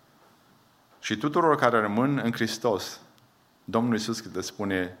 Și tuturor care rămân în Hristos, Domnul Iisus le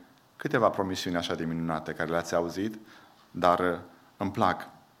spune câteva promisiuni așa de minunate care le-ați auzit, dar îmi plac.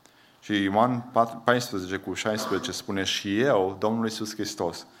 Și Ioan 14:16 spune, și eu, Domnul Iisus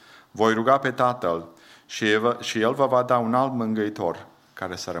Hristos, voi ruga pe Tatăl și El vă va da un alt mângâitor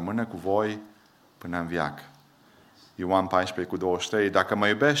care să rămână cu voi până în veac. Ioan 14:23, dacă mă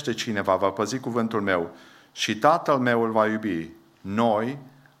iubește cineva, va păzi cuvântul meu și Tatăl meu îl va iubi. Noi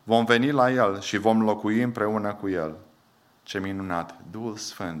vom veni la El și vom locui împreună cu El. Ce minunat! Duhul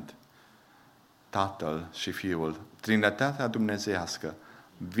Sfânt, Tatăl și Fiul, Trinitatea Dumnezeiască,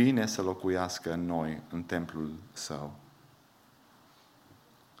 vine să locuiască în noi, în templul Său.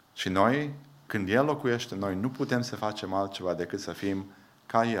 Și noi, când El locuiește în noi, nu putem să facem altceva decât să fim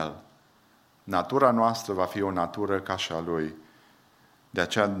ca El. Natura noastră va fi o natură ca și a Lui. De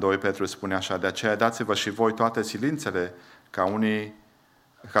aceea 2 Petru spune așa, de aceea dați-vă și voi toate silințele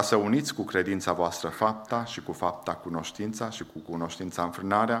ca să uniți cu credința voastră fapta și cu fapta cunoștința și cu cunoștința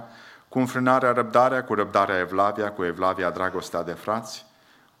înfrânarea, cu înfrânarea răbdarea, cu răbdarea evlavia, cu evlavia dragostea de frați,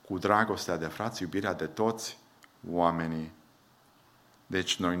 cu dragostea de frați iubirea de toți oamenii.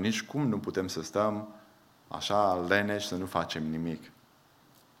 Deci noi nici cum nu putem să stăm așa leneși să nu facem nimic.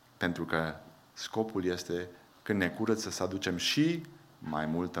 Pentru că scopul este când ne curăță să aducem și mai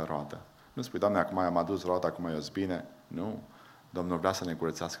multă roadă. Nu spui, Doamne, acum am adus roada, acum eu sunt bine. Nu. Domnul vrea să ne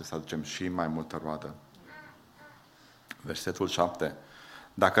curățească să aducem și mai multă roadă. Versetul 7.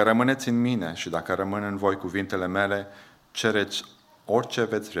 Dacă rămâneți în mine și dacă rămân în voi cuvintele mele, cereți orice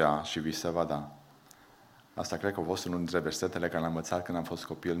veți vrea și vi se va da. Asta cred că a fost unul dintre versetele care l-am învățat când am fost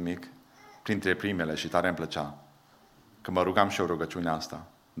copil mic, printre primele și tare îmi plăcea. Că mă rugam și eu rugăciunea asta.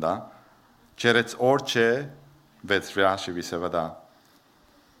 Da? Cereți orice veți vrea și vi se va da.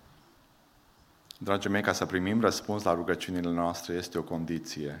 Dragii mei, ca să primim răspuns la rugăciunile noastre este o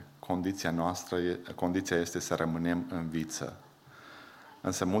condiție. Condiția este să rămânem în viță.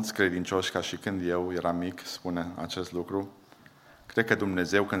 Însă mulți credincioși, ca și când eu eram mic, spune acest lucru. Cred că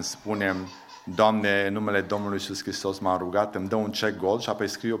Dumnezeu, când spunem, Doamne, în numele Domnului Iisus Hristos m-a rugat, îmi dă un cec gol și apoi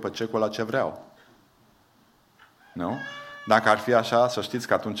scriu eu pe cecul ăla ce vreau. Nu? Dacă ar fi așa, să știți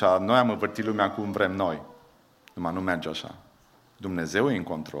că atunci noi am învârtit lumea cum vrem noi. Numai nu merge așa. Dumnezeu e în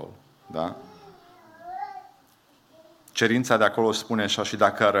control. Da? Cerința de acolo spune așa, și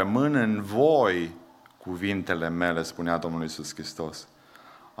dacă rămân în voi cuvintele mele, spunea Domnul Iisus Hristos,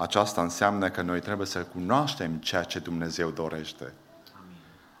 aceasta înseamnă că noi trebuie să cunoaștem ceea ce Dumnezeu dorește. Amin.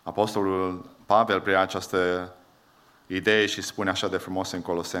 Apostolul Pavel preia această idee și spune așa de frumos în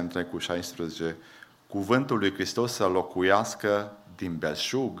Coloseni 3:16, cuvântul lui Hristos să locuiască din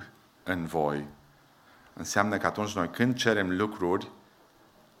belșug în voi. Înseamnă că atunci noi când cerem lucruri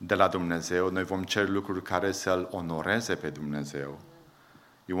de la Dumnezeu, noi vom cere lucruri care să-L onoreze pe Dumnezeu.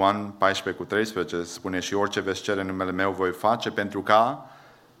 Ioan 14:13 spune, și orice veți cere în numele meu voi face pentru ca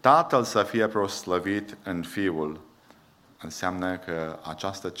Tatăl să fie proslăvit în Fiul. Înseamnă că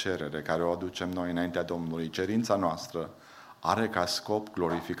această cerere care o aducem noi înaintea Domnului, cerința noastră, are ca scop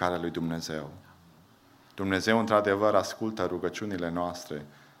glorificarea lui Dumnezeu. Dumnezeu într-adevăr ascultă rugăciunile noastre,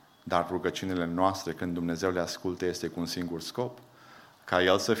 dar rugăciunile noastre, când Dumnezeu le ascultă, este cu un singur scop. Ca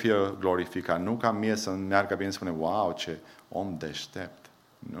El să fie glorificat, nu ca mie să meargă bine, spune, wow, ce om deștept.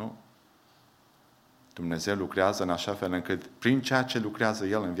 Nu. Dumnezeu lucrează în așa fel încât, prin ceea ce lucrează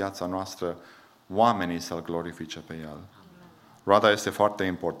El în viața noastră, oamenii să-L glorifice pe El. Roada este foarte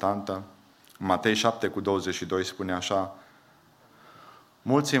importantă. Matei 7:22 spune așa,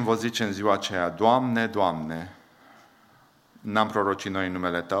 mulți îmi vor zice în ziua aceea, Doamne, Doamne, n-am prorocit noi în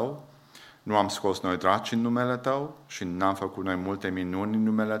numele Tău, nu am scos noi draci în numele Tău și n-am făcut noi multe minuni în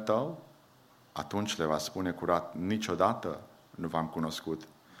numele Tău? Atunci le va spune curat, niciodată nu v-am cunoscut.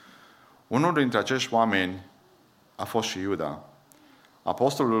 Unul dintre acești oameni a fost și Iuda.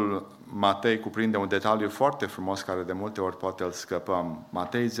 Apostolul Matei cuprinde un detaliu foarte frumos care de multe ori poate îl scăpăm.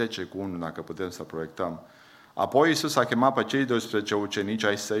 Matei 10:1, dacă putem să proiectăm. Apoi Iisus a chemat pe cei 12 ucenici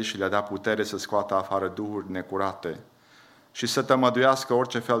ai săi și le-a dat putere să scoată afară duhuri necurate și să tămăduiască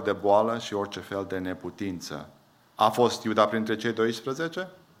orice fel de boală și orice fel de neputință. A fost Iuda printre cei 12?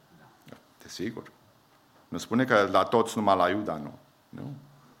 Desigur. Nu spune că la toți numai la Iuda, nu. Nu.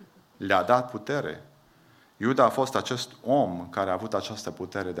 Le-a dat putere. Iuda a fost acest om care a avut această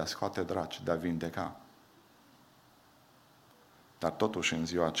putere de a scoate draci, de a vindeca. Dar totuși în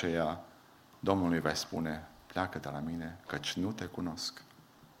ziua aceea Domnul îi va spune, pleacă de la mine, căci nu te cunosc.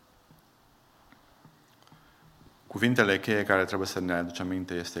 Cuvintele cheie care trebuie să ne aducem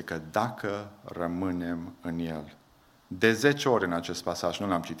aminte este că dacă rămânem în El, de 10 ori în acest pasaj, nu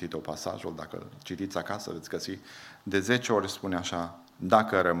l-am citit-o pasajul, dacă îl citiți acasă veți găsi, de 10 ori spune așa,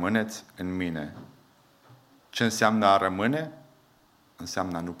 dacă rămâneți în mine. Ce înseamnă a rămâne?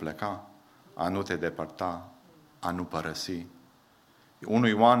 Înseamnă a nu pleca, a nu te depărta, a nu părăsi. 1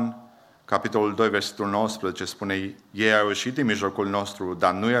 Ioan, capitolul 2, versetul 19, spune, ei au ieșit din mijlocul nostru,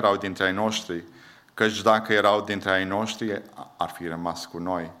 dar nu erau dintre ai noștri, căci dacă erau dintre ai noștri, ar fi rămas cu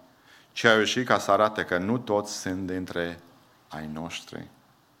noi. Ci au ieșit ca să arate că nu toți sunt dintre ai noștri.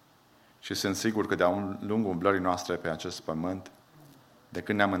 Și sunt sigur că de-a lungul umblării noastre pe acest pământ, de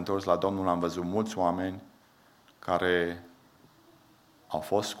când ne-am întors la Domnul, am văzut mulți oameni care au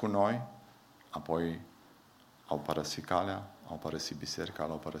fost cu noi, apoi au părăsit calea, au părăsit biserica,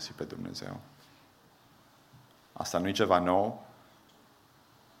 l-au părăsit pe Dumnezeu. Asta nu e ceva nou.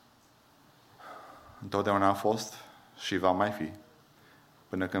 Întotdeauna a fost și va mai fi,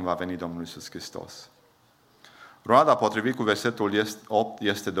 până când va veni Domnul Iisus Hristos. Roada, potrivit cu versetul 8,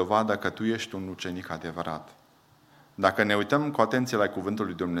 este dovada că tu ești un ucenic adevărat. Dacă ne uităm cu atenție la cuvântul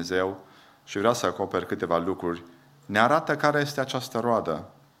lui Dumnezeu, și vreau să acoper câteva lucruri, ne arată care este această roadă.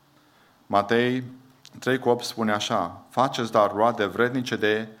 Matei 3:8 spune așa: faceți dar roade vrednice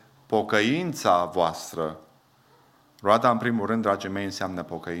de pocăința voastră. Roada, în primul rând, dragii mei, înseamnă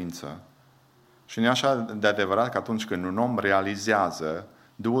pocăință. Și nu e așa de adevărat că atunci când un om realizează,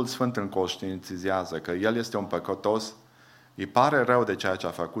 Duhul Sfânt îl conștientizează că el este un păcătos, îi pare rău de ceea ce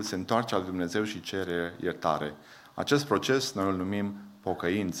a făcut, se întoarce la Dumnezeu și cere iertare. Acest proces noi îl numim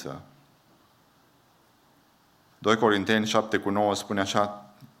pocăință. 2 Corinteni 7:9 spune așa: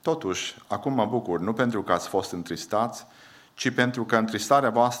 totuși, acum mă bucur, nu pentru că ați fost întristați, ci pentru că întristarea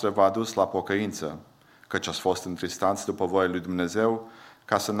voastră v-a adus la pocăință, căci ați fost întristați după voia lui Dumnezeu,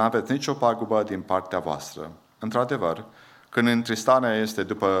 ca să nu aveți nicio pagubă din partea voastră. Într-adevăr, când întristarea este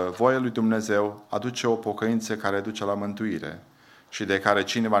după voia lui Dumnezeu, aduce o pocăință care duce la mântuire și de care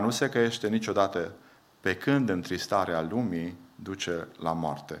cineva nu se căiește niciodată, pe când întristarea lumii duce la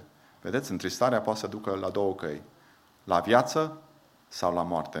moarte. Vedeți, întristarea poate să ducă la două căi: la viață sau la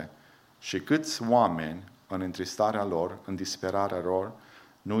moarte. Și câți oameni, în întristarea lor, în disperarea lor,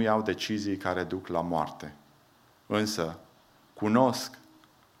 nu iau decizii care duc la moarte. Însă, cunosc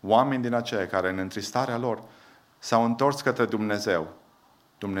oameni din aceia care, în întristarea lor, s-au întors către Dumnezeu.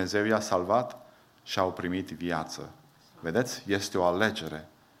 Dumnezeu i-a salvat și au primit viață. Vedeți? Este o alegere.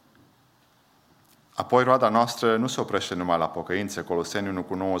 Apoi, roada noastră nu se oprește numai la pocăință. Coloseni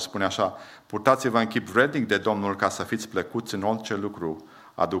 1:9 spune așa: purtați-vă în chip vrednic de Domnul ca să fiți plăcuți în orice lucru,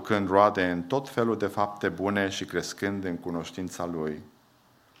 aducând roade în tot felul de fapte bune și crescând în cunoștința Lui.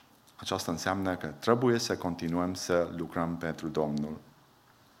 Aceasta înseamnă că trebuie să continuăm să lucrăm pentru Domnul.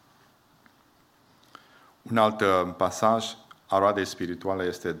 Un alt pasaj a roadei spirituale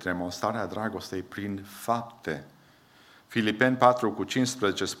este demonstrarea dragostei prin fapte. Filipeni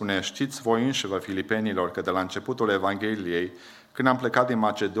 4:15 spune: știți voi înșivă, filipenilor, că de la începutul Evangheliei, când am plecat din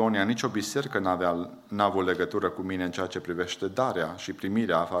Macedonia, nicio biserică n-a avut legătură cu mine în ceea ce privește darea și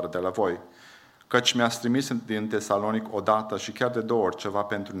primirea afară de la voi. Căci mi-ați trimis din Tesalonic odată și chiar de 2 ori ceva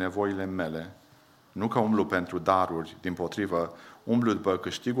pentru nevoile mele. Nu că umblu pentru daruri, dimpotrivă, umblu după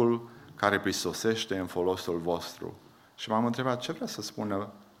câștigul care prisosește în folosul vostru. Și m-am întrebat, ce vrea să spună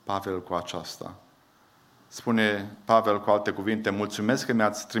Pavel cu aceasta? Spune Pavel cu alte cuvinte: mulțumesc că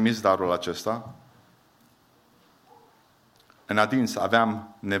mi-ați trimis darul acesta. În adins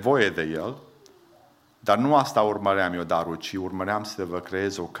aveam nevoie de el, dar nu asta urmăream eu darul, ci urmăream să vă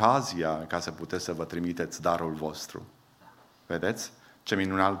creez ocazia ca să puteți să vă trimiteți darul vostru. Vedeți ce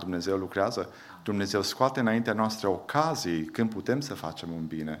minunat Dumnezeu lucrează? Dumnezeu scoate înaintea noastră ocazii când putem să facem un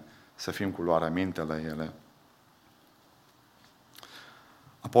bine, să fim cu luarea minte la ele.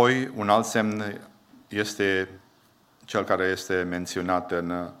 Apoi, un alt semn este cel care este menționat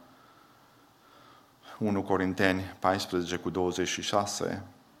în 1 Corinteni 14:26.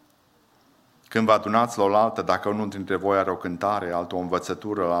 Când vă adunați la oaltă, dacă unul dintre voi are o cântare, altul o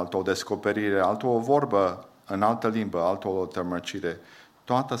învățătură, altul o descoperire, altul o vorbă în altă limbă, altul o tămăcire,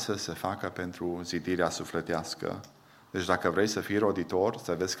 toată să se facă pentru zidirea sufletească. Deci dacă vrei să fii roditor,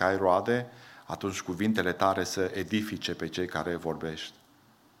 să vezi că ai roade, atunci cuvintele tale să edifice pe cei care vorbești,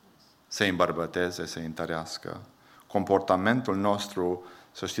 să îi îmbărbăteze, să îi întărească. Comportamentul nostru,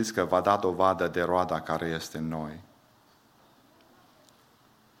 să știți că va da dovadă de roada care este în noi.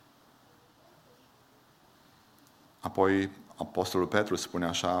 Apoi Apostolul Petru spune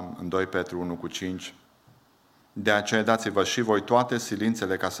așa în 2 Petru 1:5: de aceea dați-vă și voi toate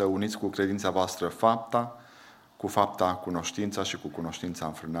silințele ca să uniți cu credința voastră fapta, cu fapta cunoștința și cu cunoștința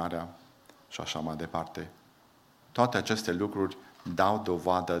înfrânarea și așa mai departe. Toate aceste lucruri dau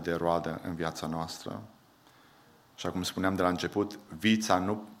dovadă de roadă în viața noastră. Și cum spuneam de la început,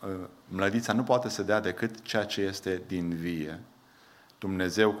 mlădița nu poate să dea decât ceea ce este din vie.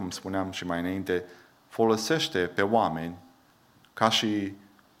 Dumnezeu, cum spuneam și mai înainte, folosește pe oameni ca și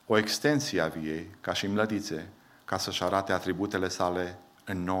o extensie a viei, ca și mlădițe, ca să-și arate atributele sale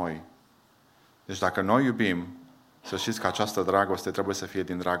în noi. Deci dacă noi iubim, să știți că această dragoste trebuie să fie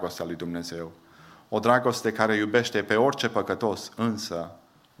din dragostea lui Dumnezeu. O dragoste care iubește pe orice păcătos, însă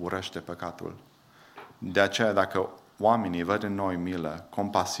urăște păcatul. De aceea, dacă oamenii văd în noi milă,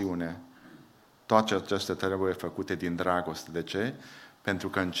 compasiune, toate acestea trebuie făcute din dragoste. De ce? Pentru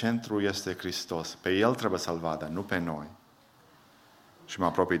că în centru este Hristos. Pe El trebuie să-L vadă, nu pe noi. Și mă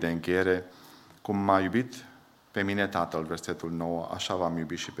apropii de încheiere. Cum m-a iubit pe mine Tatăl, versetul 9, așa v-am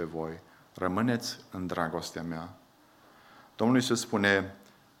iubit și pe voi. Rămâneți în dragostea mea. Domnul Iisus spune: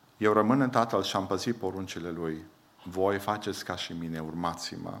 eu rămân în Tatăl și am păzit poruncile Lui. Voi faceți ca și mine,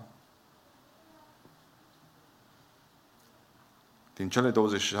 urmați-mă. Din cele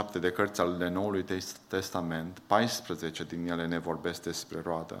 27 de cărți ale Noului Testament, 14 din ele ne vorbesc despre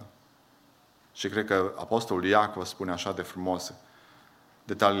roadă. Și cred că Apostolul Iacov spune așa de frumos: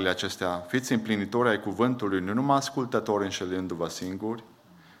 detaliile acestea. Fiți împlinitori ai cuvântului, nu numai ascultători înșelându-vă singuri,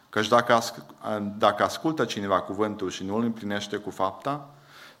 căci dacă ascultă cineva cuvântul și nu îl împlinește cu fapta,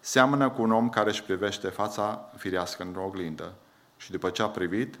 seamănă cu un om care își privește fața firească în oglindă și după ce a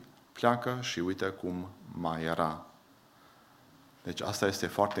privit, pleacă și uită cum mai era. Deci asta este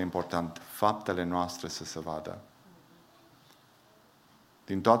foarte important, faptele noastre să se vadă.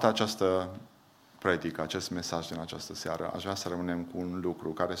 Din toată această predică, acest mesaj din această seară, aș vrea să rămânem cu un lucru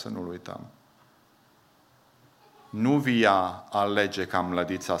care să nu-l uităm. Nu via alege ca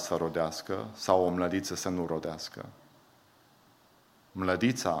mlădița să rodească sau o mlădiță să nu rodească.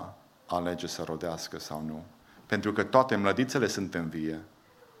 Mlădița alege să rodească sau nu. Pentru că toate mlădițele sunt în vie.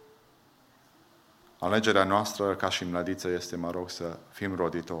 Alegerea noastră ca și mlădiță este, mă rog, să fim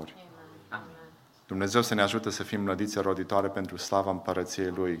roditori. Dumnezeu să ne ajute să fim mlădițe roditoare pentru slava împărăției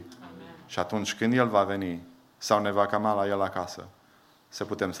Lui. Și atunci când El va veni sau ne va chema la El acasă, să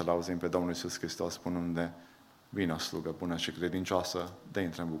putem să-L auzim pe Domnul Iisus Hristos spunându-ne: vină, slugă bună și credincioasă, de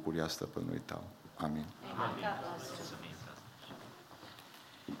intră în bucuria stăpânului tău. Amin.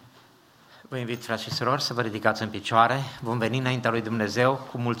 Vă invit, frați și surori, să vă ridicați în picioare. Vom veni înaintea lui Dumnezeu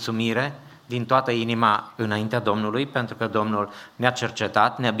cu mulțumire din toată inima înaintea Domnului, pentru că Domnul ne-a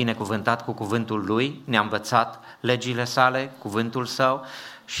cercetat, ne-a binecuvântat cu cuvântul Lui, ne-a învățat legile sale, cuvântul Său,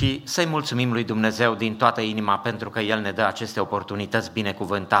 și să-i mulțumim lui Dumnezeu din toată inima pentru că El ne dă aceste oportunități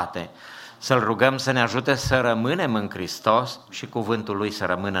binecuvântate. Să-L rugăm să ne ajute să rămânem în Hristos și cuvântul Lui să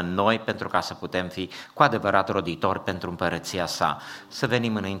rămână în noi, pentru ca să putem fi cu adevărat roditori pentru împărăția Sa. Să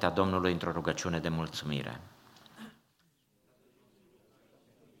venim înaintea Domnului într-o rugăciune de mulțumire.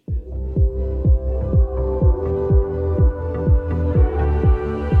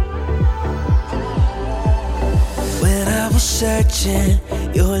 When I was searching,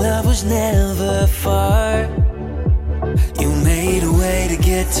 your love was never far. You made a way to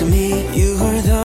get to me. You were the